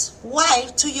Job's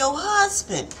wife to your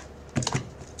husband.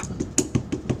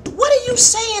 What are you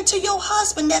saying to your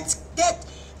husband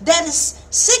that is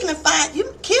signifying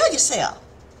you kill yourself?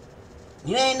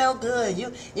 You ain't no good.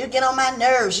 You get on my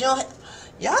nerves. Y'all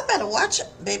better watch it,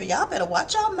 baby. Y'all better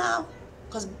watch your mouth,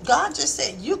 because God just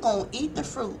said you're gonna eat the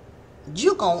fruit.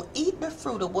 You're gonna eat the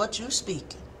fruit of what you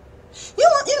speaking. You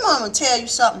know I'm gonna tell you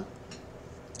something.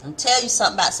 I'm going to tell you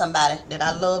something about somebody that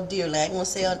I love dearly. I ain't going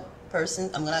to say a person.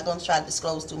 I'm not going to try to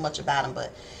disclose too much about them.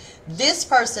 But this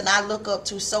person I look up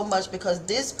to so much because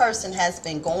this person has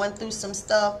been going through some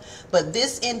stuff. But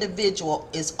this individual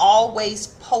is always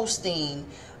posting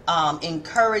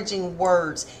encouraging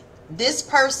words. This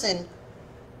person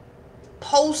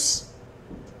posts.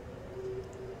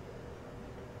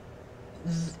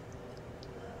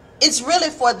 It's really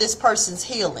for this person's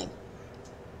healing.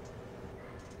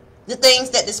 The things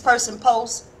that this person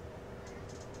posts,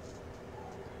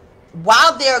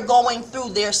 while they're going through,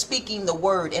 they're speaking the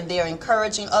word and they're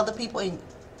encouraging other people. And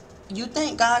you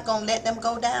think God gonna let them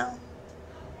go down?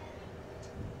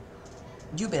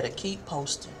 You better keep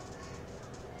posting.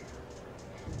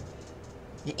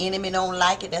 The enemy don't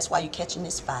like it. That's why you're catching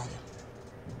this fire.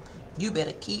 You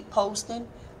better keep posting,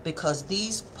 because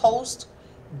these posts,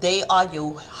 they are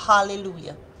your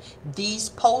hallelujah. These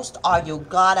posts are your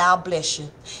God, I'll bless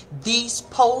you. These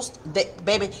posts,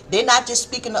 baby, they're not just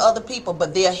speaking to other people,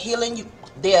 but they're healing you.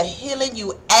 They're healing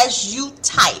you as you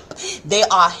type. They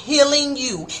are healing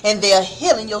you, and they're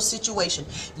healing your situation.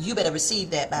 You better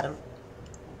receive that.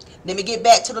 Let me get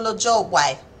back to the little Job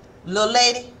wife. Little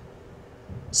lady,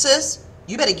 sis,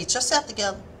 you better get yourself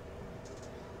together.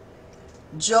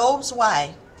 Job's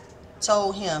wife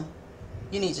told him,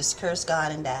 you need to just curse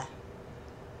God and die.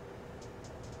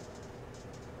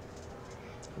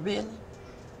 Really?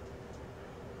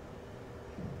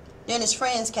 Then his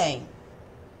friends came.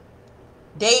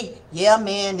 Yeah,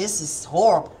 man, this is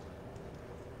horrible.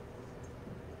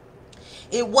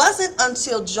 It wasn't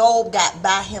until Job got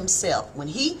by himself. When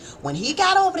he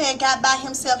got over there and got by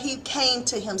himself, he came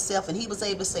to himself and he was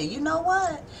able to say, you know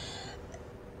what?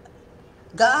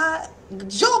 God,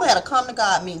 Job had to come to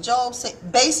God. I mean, Job said,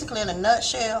 basically in a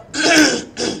nutshell,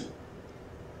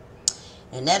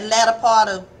 in that latter part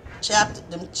of chapter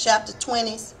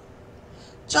 20s,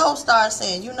 Job started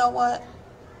saying, you know what?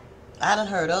 I done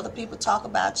heard other people talk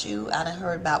about you. I done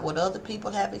heard about what other people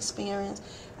have experienced.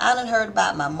 I done heard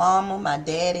about my mama, my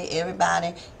daddy,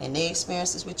 everybody, and their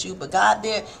experiences with you. But God,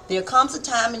 there comes a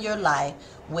time in your life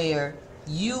where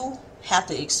you have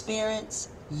to experience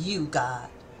you, God.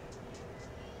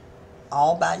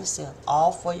 All by yourself.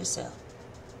 All for yourself.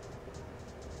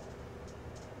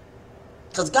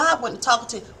 Because God wasn't talking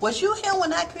to you. Was you here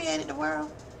when I created the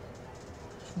world?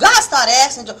 God started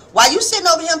asking Job, while you sitting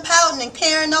over here pouting and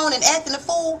carrying on and acting a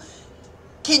fool,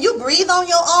 can you breathe on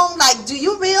your own? Like, do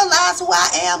you realize who I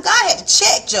am? God had to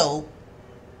check Job.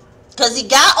 Because he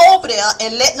got over there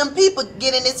and let them people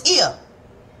get in his ear.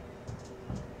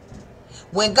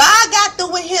 When God got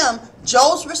through with him,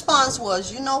 Job's response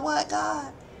was, you know what,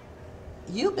 God?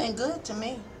 You've been good to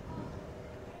me.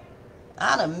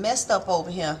 I done messed up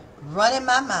over here, running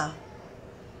my mouth,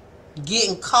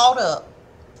 getting caught up.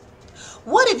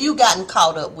 What have you gotten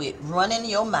caught up with? Running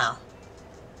your mouth.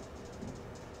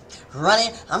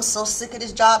 Running, I'm so sick of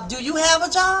this job. Do you have a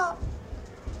job?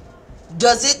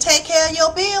 Does it take care of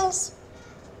your bills?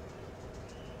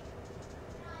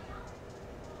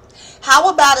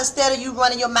 How about instead of you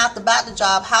running your mouth about the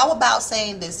job, how about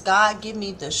saying this, God, give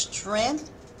me the strength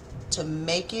to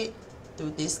make it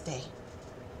through this day.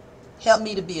 Help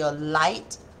me to be a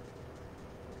light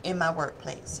in my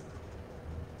workplace.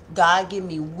 God, give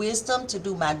me wisdom to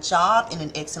do my job in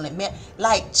an excellent manner.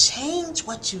 Like, change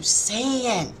what you're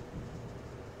saying.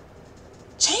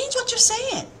 Change what you're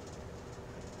saying.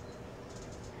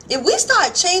 If we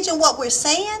start changing what we're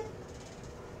saying,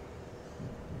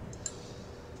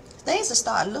 things will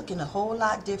start looking a whole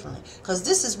lot differently. Because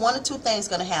this is one of two things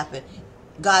going to happen.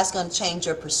 God's going to change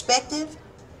your perspective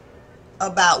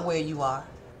about where you are.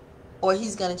 Or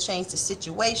he's going to change the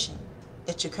situation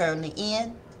that you're currently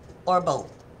in, or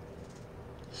both.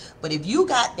 But if you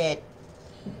got that,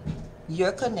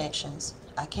 your connections,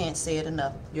 I can't say it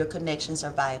enough, your connections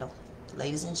are vital.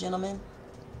 Ladies and gentlemen,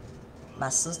 my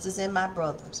sisters and my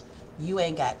brothers, you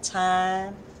ain't got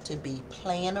time to be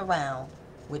playing around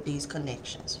with these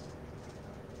connections.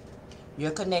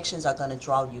 Your connections are going to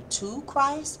draw you to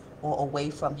Christ or away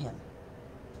from him.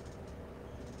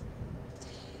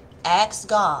 Ask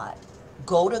God.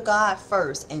 Go to God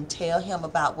first and tell him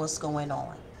about what's going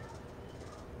on.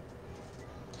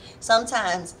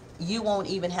 Sometimes you won't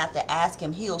even have to ask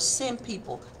him. He'll send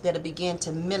people that'll begin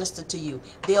to minister to you.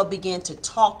 They'll begin to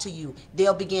talk to you.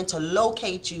 They'll begin to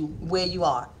locate you where you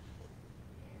are.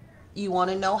 You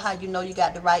want to know how you know you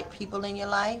got the right people in your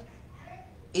life?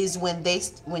 Is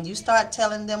when you start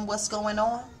telling them what's going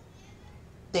on,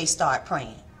 they start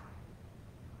praying.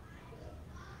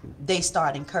 They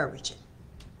start encouraging.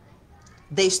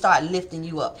 They start lifting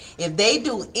you up. If they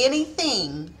do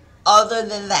anything other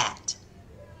than that,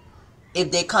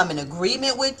 if they come in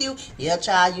agreement with you, yeah,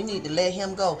 child, you need to let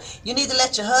him go. You need to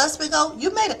let your husband go.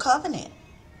 You made a covenant.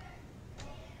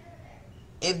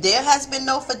 If there has been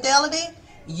no fidelity,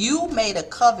 you made a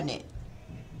covenant.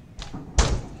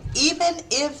 Even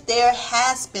if there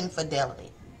has been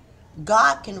fidelity,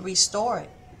 God can restore it.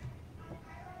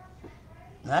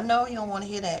 I know you don't want to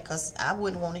hear that, because I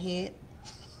wouldn't want to hear it.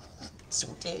 So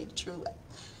I'll tell you the truth.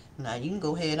 Now you can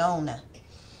go ahead on now.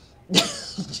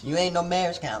 You ain't no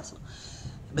marriage counselor.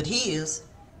 But he is.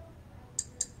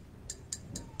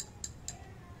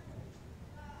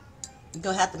 You're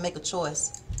going to have to make a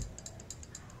choice.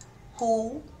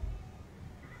 Who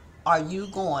are you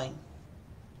going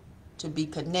to be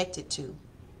connected to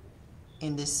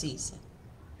in this season?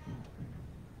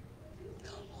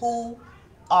 Who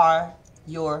are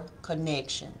your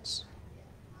connections?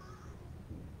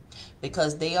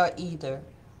 Because they are either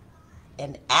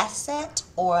an asset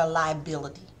or a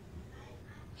liability.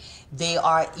 They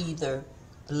are either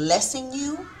blessing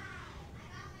you.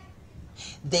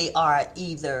 They are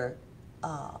either,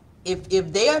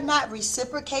 if they are not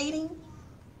reciprocating,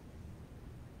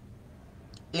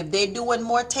 if they're doing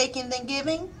more taking than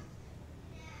giving,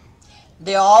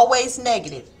 they're always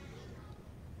negative.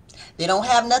 They don't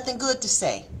have nothing good to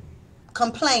say.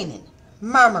 Complaining,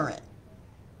 murmuring.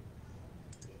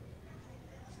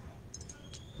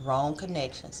 Wrong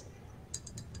connections.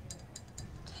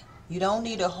 You don't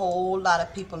need a whole lot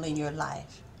of people in your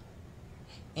life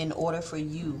in order for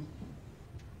you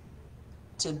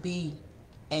to be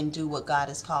and do what God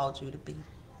has called you to be.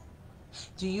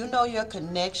 Do you know your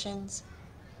connections,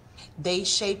 they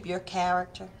shape your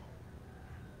character?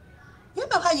 You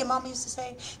know how your mama used to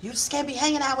say, you just can't be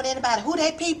hanging out with anybody. Who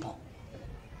they people?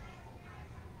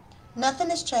 Nothing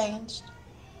has changed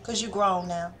because you're grown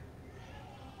now.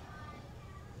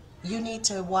 You need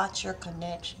to watch your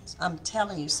connections. I'm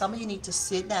telling you, some of you need to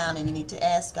sit down and you need to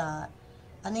ask God,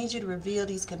 I need you to reveal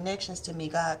these connections to me,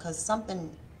 God, because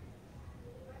something...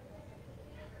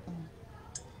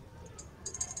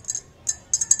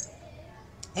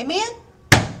 Amen?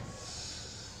 All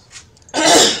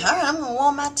right, I'm going to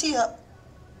warm my tea up.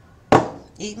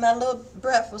 Eat my little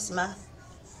breakfast, my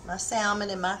salmon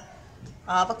and my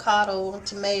avocado and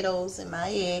tomatoes and my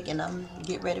egg, and I'm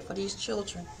get ready for these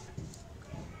children.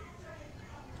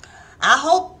 I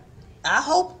hope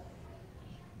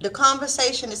the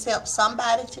conversation has helped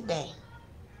somebody today.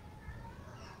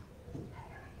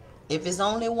 If it's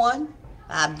only one,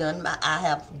 I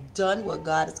have done what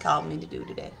God has called me to do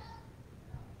today.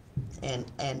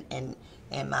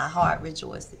 And my heart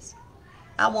rejoices.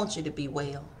 I want you to be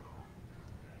well.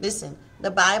 Listen,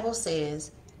 the Bible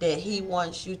says that He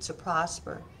wants you to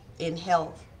prosper in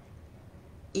health,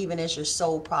 even as your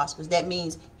soul prospers. That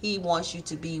means He wants you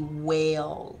to be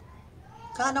well.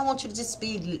 God don't want you to just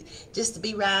to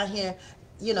be around here,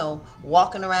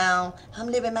 walking around. I'm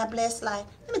living my blessed life.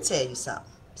 Let me tell you something.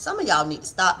 Some of y'all need to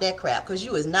stop that crap, because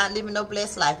you is not living no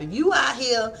blessed life. If you out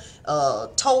here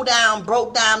toe down,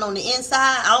 broke down on the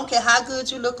inside, I don't care how good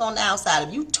you look on the outside.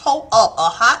 If you toe up a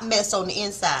hot mess on the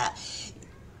inside,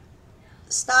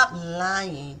 stop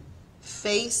lying.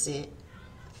 Face it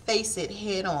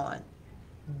head on.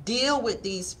 Deal with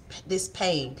this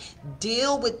pain.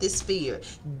 Deal with this fear.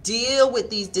 Deal with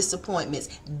these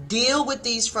disappointments. Deal with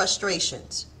these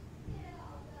frustrations.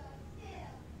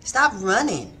 Stop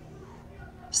running.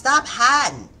 Stop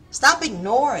hiding. Stop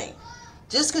ignoring.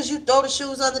 Just because you throw the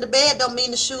shoes under the bed don't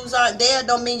mean the shoes aren't there.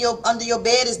 Don't mean under your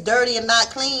bed is dirty and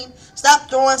not clean. Stop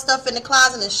throwing stuff in the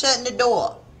closet and shutting the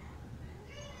door.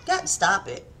 Got to stop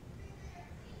it.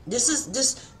 This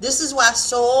is why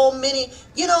so many,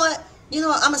 you know what? I'm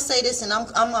gonna say this, and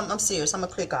I'm serious. I'm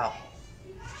gonna click off.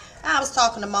 I was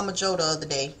talking to Mama Joe the other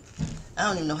day. I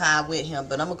don't even know how I went here,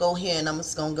 but I'm gonna go here and I'm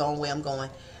just gonna go where I'm going.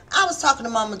 I was talking to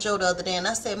Mama Joe the other day, and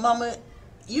I said, Mama,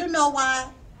 you know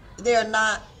why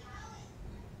that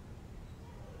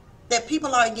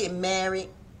people aren't getting married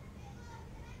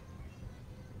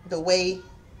the way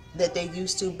that they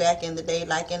used to back in the day,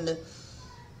 like in the,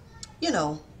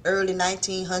 early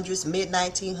 1900s, mid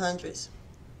 1900s.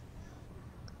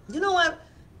 You know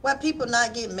why people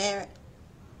not getting married?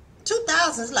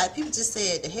 2000s, like people just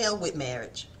said, the hell with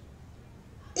marriage.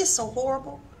 It's so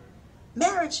horrible.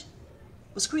 Marriage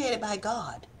was created by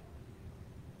God.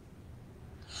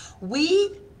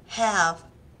 We have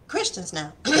Christians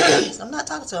now. So I'm not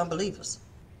talking to unbelievers,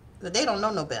 because they don't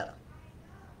know no better.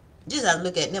 You just have to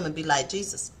look at them and be like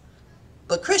Jesus.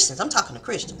 But Christians, I'm talking to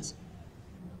Christians.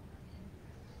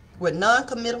 We're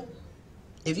non-committal.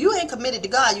 If you ain't committed to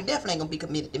God, you definitely ain't going to be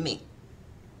committed to me.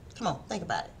 Come on, think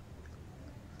about it.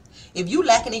 If you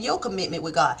lacking in your commitment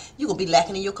with God, you're going to be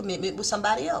lacking in your commitment with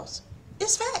somebody else.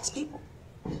 It's facts, people.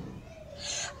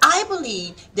 I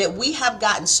believe that we have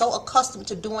gotten so accustomed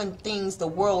to doing things the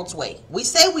world's way. We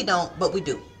say we don't, but we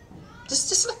do.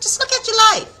 Just look at your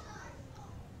life.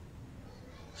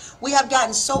 We have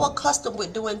gotten so accustomed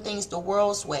with doing things the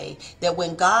world's way that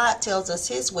when God tells us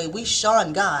His way, we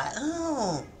shun God.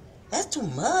 Oh, that's too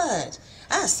much.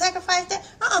 I sacrifice that.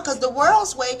 Because the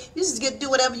world's way, you just get to do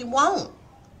whatever you want.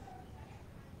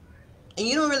 And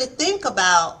you don't really think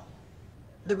about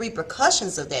the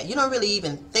repercussions of that. You don't really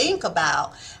even think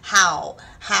about how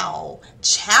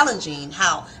challenging,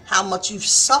 how much you've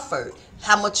suffered,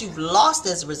 how much you've lost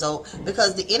as a result,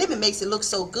 because the enemy makes it look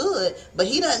so good, but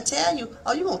he doesn't tell you,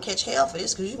 oh, you're going to catch hell for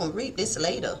this because you're going to reap this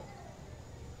later.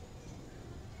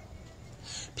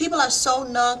 People are so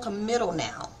non-committal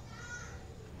now.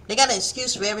 They got an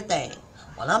excuse for everything.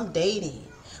 Well, I'm dating.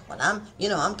 Well,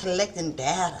 I'm collecting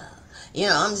data.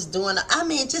 I'm just doing,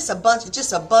 just a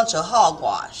bunch of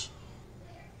hogwash.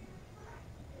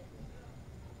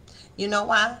 You know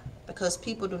why? Because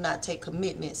people do not take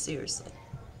commitment seriously.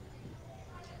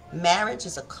 Marriage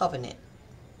is a covenant.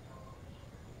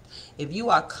 If you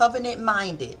are covenant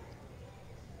minded,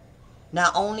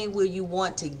 not only will you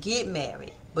want to get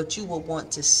married, but you will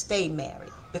want to stay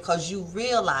married, because you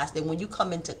realize that when you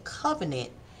come into covenant,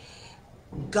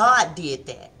 God did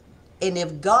that. And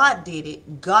if God did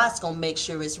it, God's going to make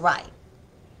sure it's right.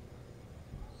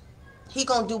 He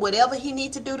going to do whatever He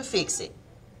needs to do to fix it.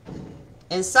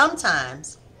 And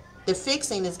sometimes the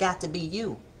fixing has got to be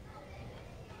you.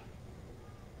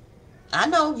 I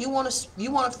know you want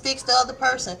to fix the other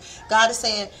person. God is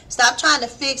saying, stop trying to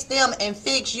fix them and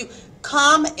fix you.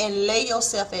 Come and lay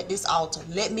yourself at this altar.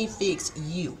 Let me fix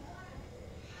you.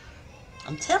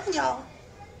 I'm telling y'all.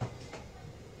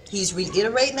 He's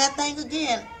reiterating that thing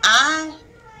again. I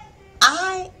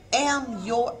am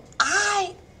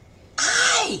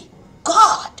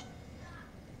God.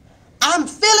 I'm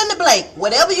filling the blank. like,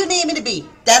 whatever you need me to be,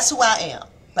 that's who I am.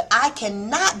 But I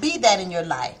cannot be that in your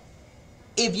life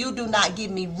if you do not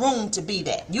give me room to be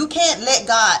that. You can't let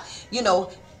God,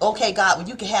 okay, God, well,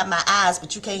 you can have my eyes,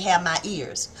 but you can't have my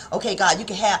ears. Okay, God, you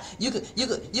can have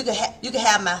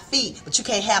my feet, but you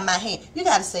can't have my hand. You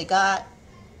got to say, God,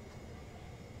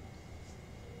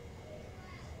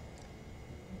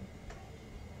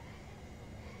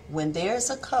 when there is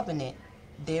a covenant,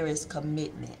 there is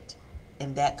commitment.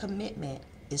 And that commitment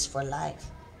is for life.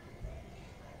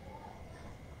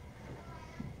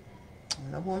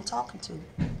 I know who I'm talking to.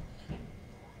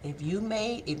 If you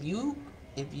made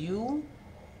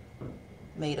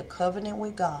a covenant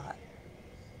with God,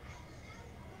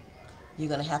 you're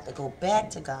going to have to go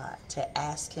back to God to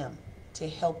ask him to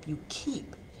help you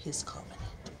keep his covenant.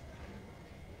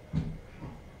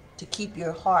 To keep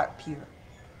your heart pure.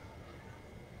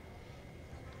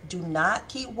 Do not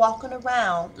keep walking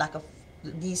around like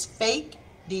these fake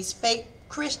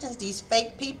Christians, these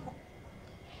fake people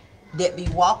that be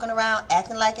walking around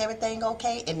acting like everything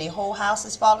okay and their whole house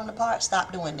is falling apart.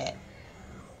 Stop doing that.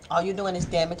 All you're doing is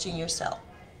damaging yourself.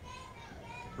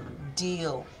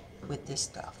 Deal with this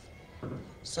stuff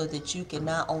so that you can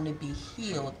not only be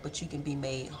healed, but you can be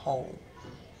made whole.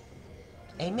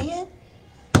 Amen.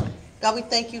 God, we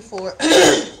thank you for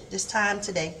this time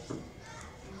today.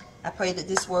 I pray that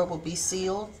this word will be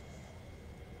sealed.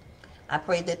 I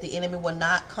pray that the enemy will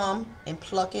not come and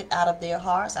pluck it out of their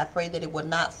hearts. I pray that it will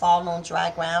not fall on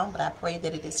dry ground, but I pray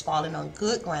that it is falling on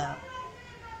good ground.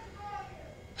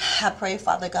 I pray,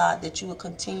 Father God, that you will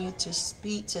continue to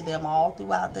speak to them all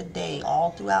throughout the day,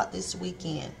 all throughout this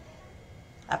weekend.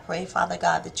 I pray, Father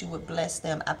God, that you would bless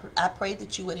them. I pray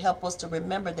that you would help us to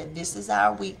remember that this is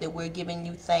our week, that we're giving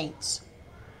you thanks.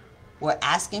 We're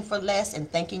asking for less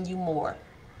and thanking you more.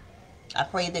 I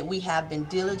pray that we have been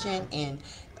diligent in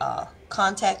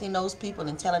contacting those people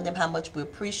and telling them how much we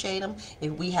appreciate them.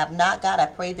 If we have not, God, I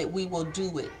pray that we will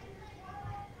do it.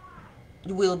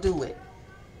 We'll do it.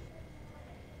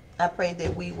 I pray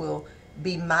that we will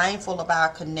be mindful of our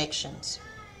connections.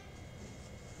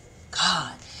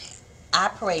 God, I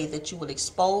pray that you will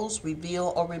expose,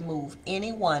 reveal, or remove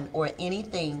anyone or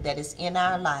anything that is in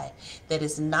our life that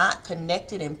is not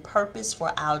connected in purpose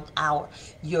for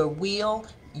your will,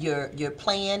 your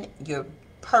plan, your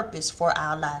purpose for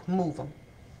our life. Move them.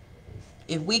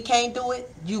 If we can't do it,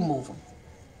 you move them.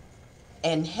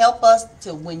 And help us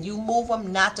to, when you move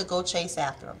them, not to go chase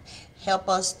after them. Help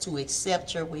us to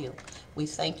accept your will. We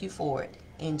thank you for it.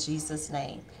 In Jesus'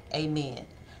 name, amen.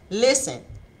 Listen,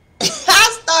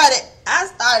 I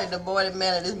started the morning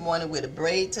manna this morning with a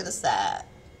braid to the side.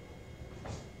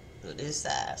 To this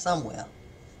side, somewhere.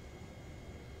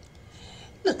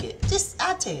 Look at this,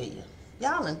 I tell you.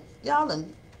 Y'all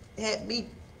done had me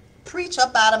preach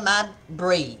up out of my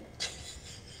braid.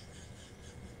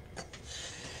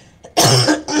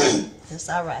 It's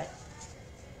all right.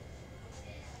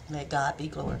 Let God be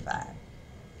glorified.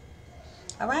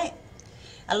 All right.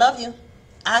 I love you.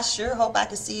 I sure hope I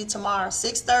can see you tomorrow,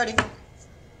 6:30.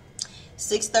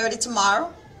 6:30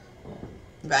 tomorrow,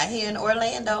 right here in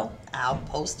Orlando. I'll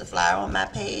post the flyer on my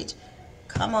page.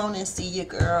 Come on and see your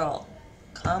girl.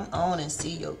 Come on and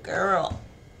see your girl.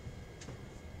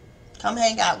 Come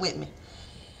hang out with me.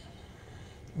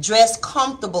 Dress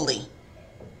comfortably.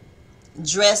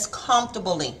 Dress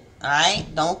comfortably. All right?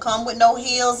 Don't come with no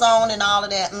heels on and all of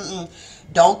that.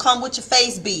 Don't come with your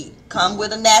face beat. Come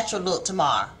with a natural look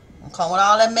tomorrow. Don't come with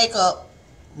all that makeup.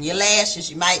 Your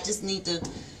lashes. You might just need to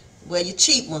wear your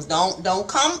cheap ones. Don't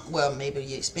come. Well, maybe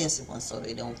your expensive ones so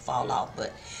they don't fall off.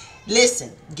 But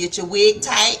listen, get your wig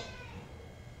tight.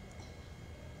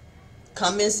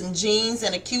 Come in some jeans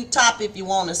and a cute top if you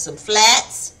want, some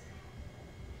flats.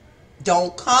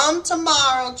 Don't come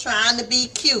tomorrow trying to be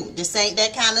cute. This ain't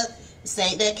that kind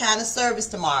of service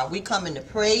tomorrow. We come in to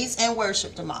praise and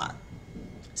worship tomorrow.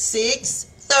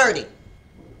 6:30.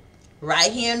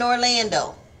 Right here in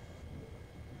Orlando.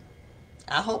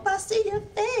 I hope I see your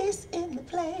face in the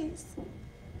place.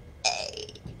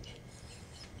 Hey.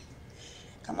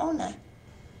 Come on now.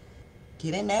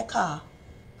 Get in that car.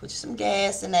 Put some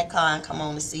gas in that car and come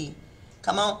on to see.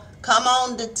 Come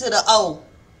on to the O.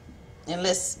 And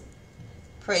let's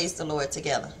praise the Lord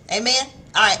together. Amen.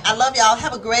 All right. I love y'all.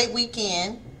 Have a great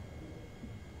weekend.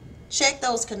 Check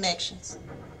those connections.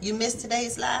 You missed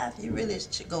today's live, you really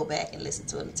should go back and listen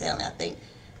to it. I'm telling you,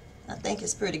 I think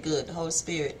it's pretty good. The Holy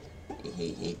Spirit,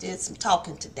 he did some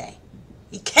talking today.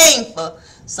 He came for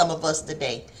some of us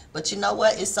today. But you know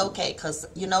what? It's okay, because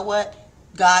you know what?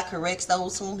 God corrects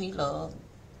those whom he loves.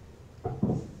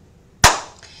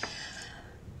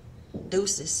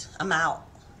 Deuces. I'm out.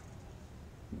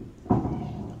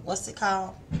 What's it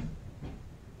called?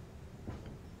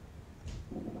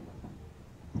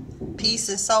 peace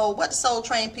and soul. What the soul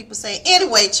trained people say.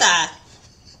 Anyway, child.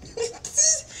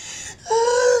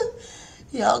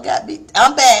 Y'all got me.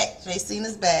 I'm back.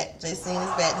 Jacinna's back. Jacinna's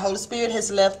back. The Holy Spirit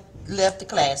has left the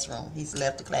classroom. He's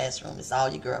left the classroom. It's all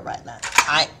your girl right now.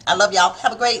 All right. I love y'all.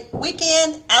 Have a great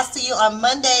weekend. I'll see you on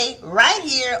Monday right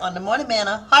here on the Morning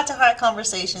Manna, heart-to-heart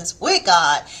conversations with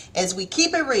God as we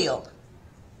keep it real.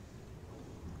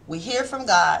 We hear from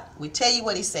God. We tell you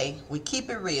what he say. We keep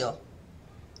it real.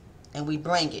 And we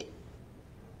bring it.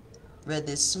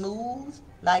 Whether it's smooth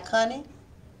like honey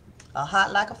or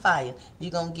hot like a fire,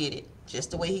 you're going to get it.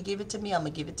 Just the way he give it to me, I'm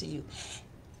going to give it to you.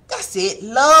 That's it.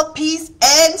 Love, peace,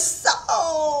 and soul.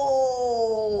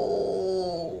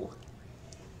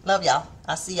 Love y'all.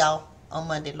 I'll see y'all on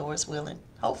Monday, Lord's willing.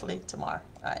 Hopefully tomorrow.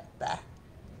 All right. Bye.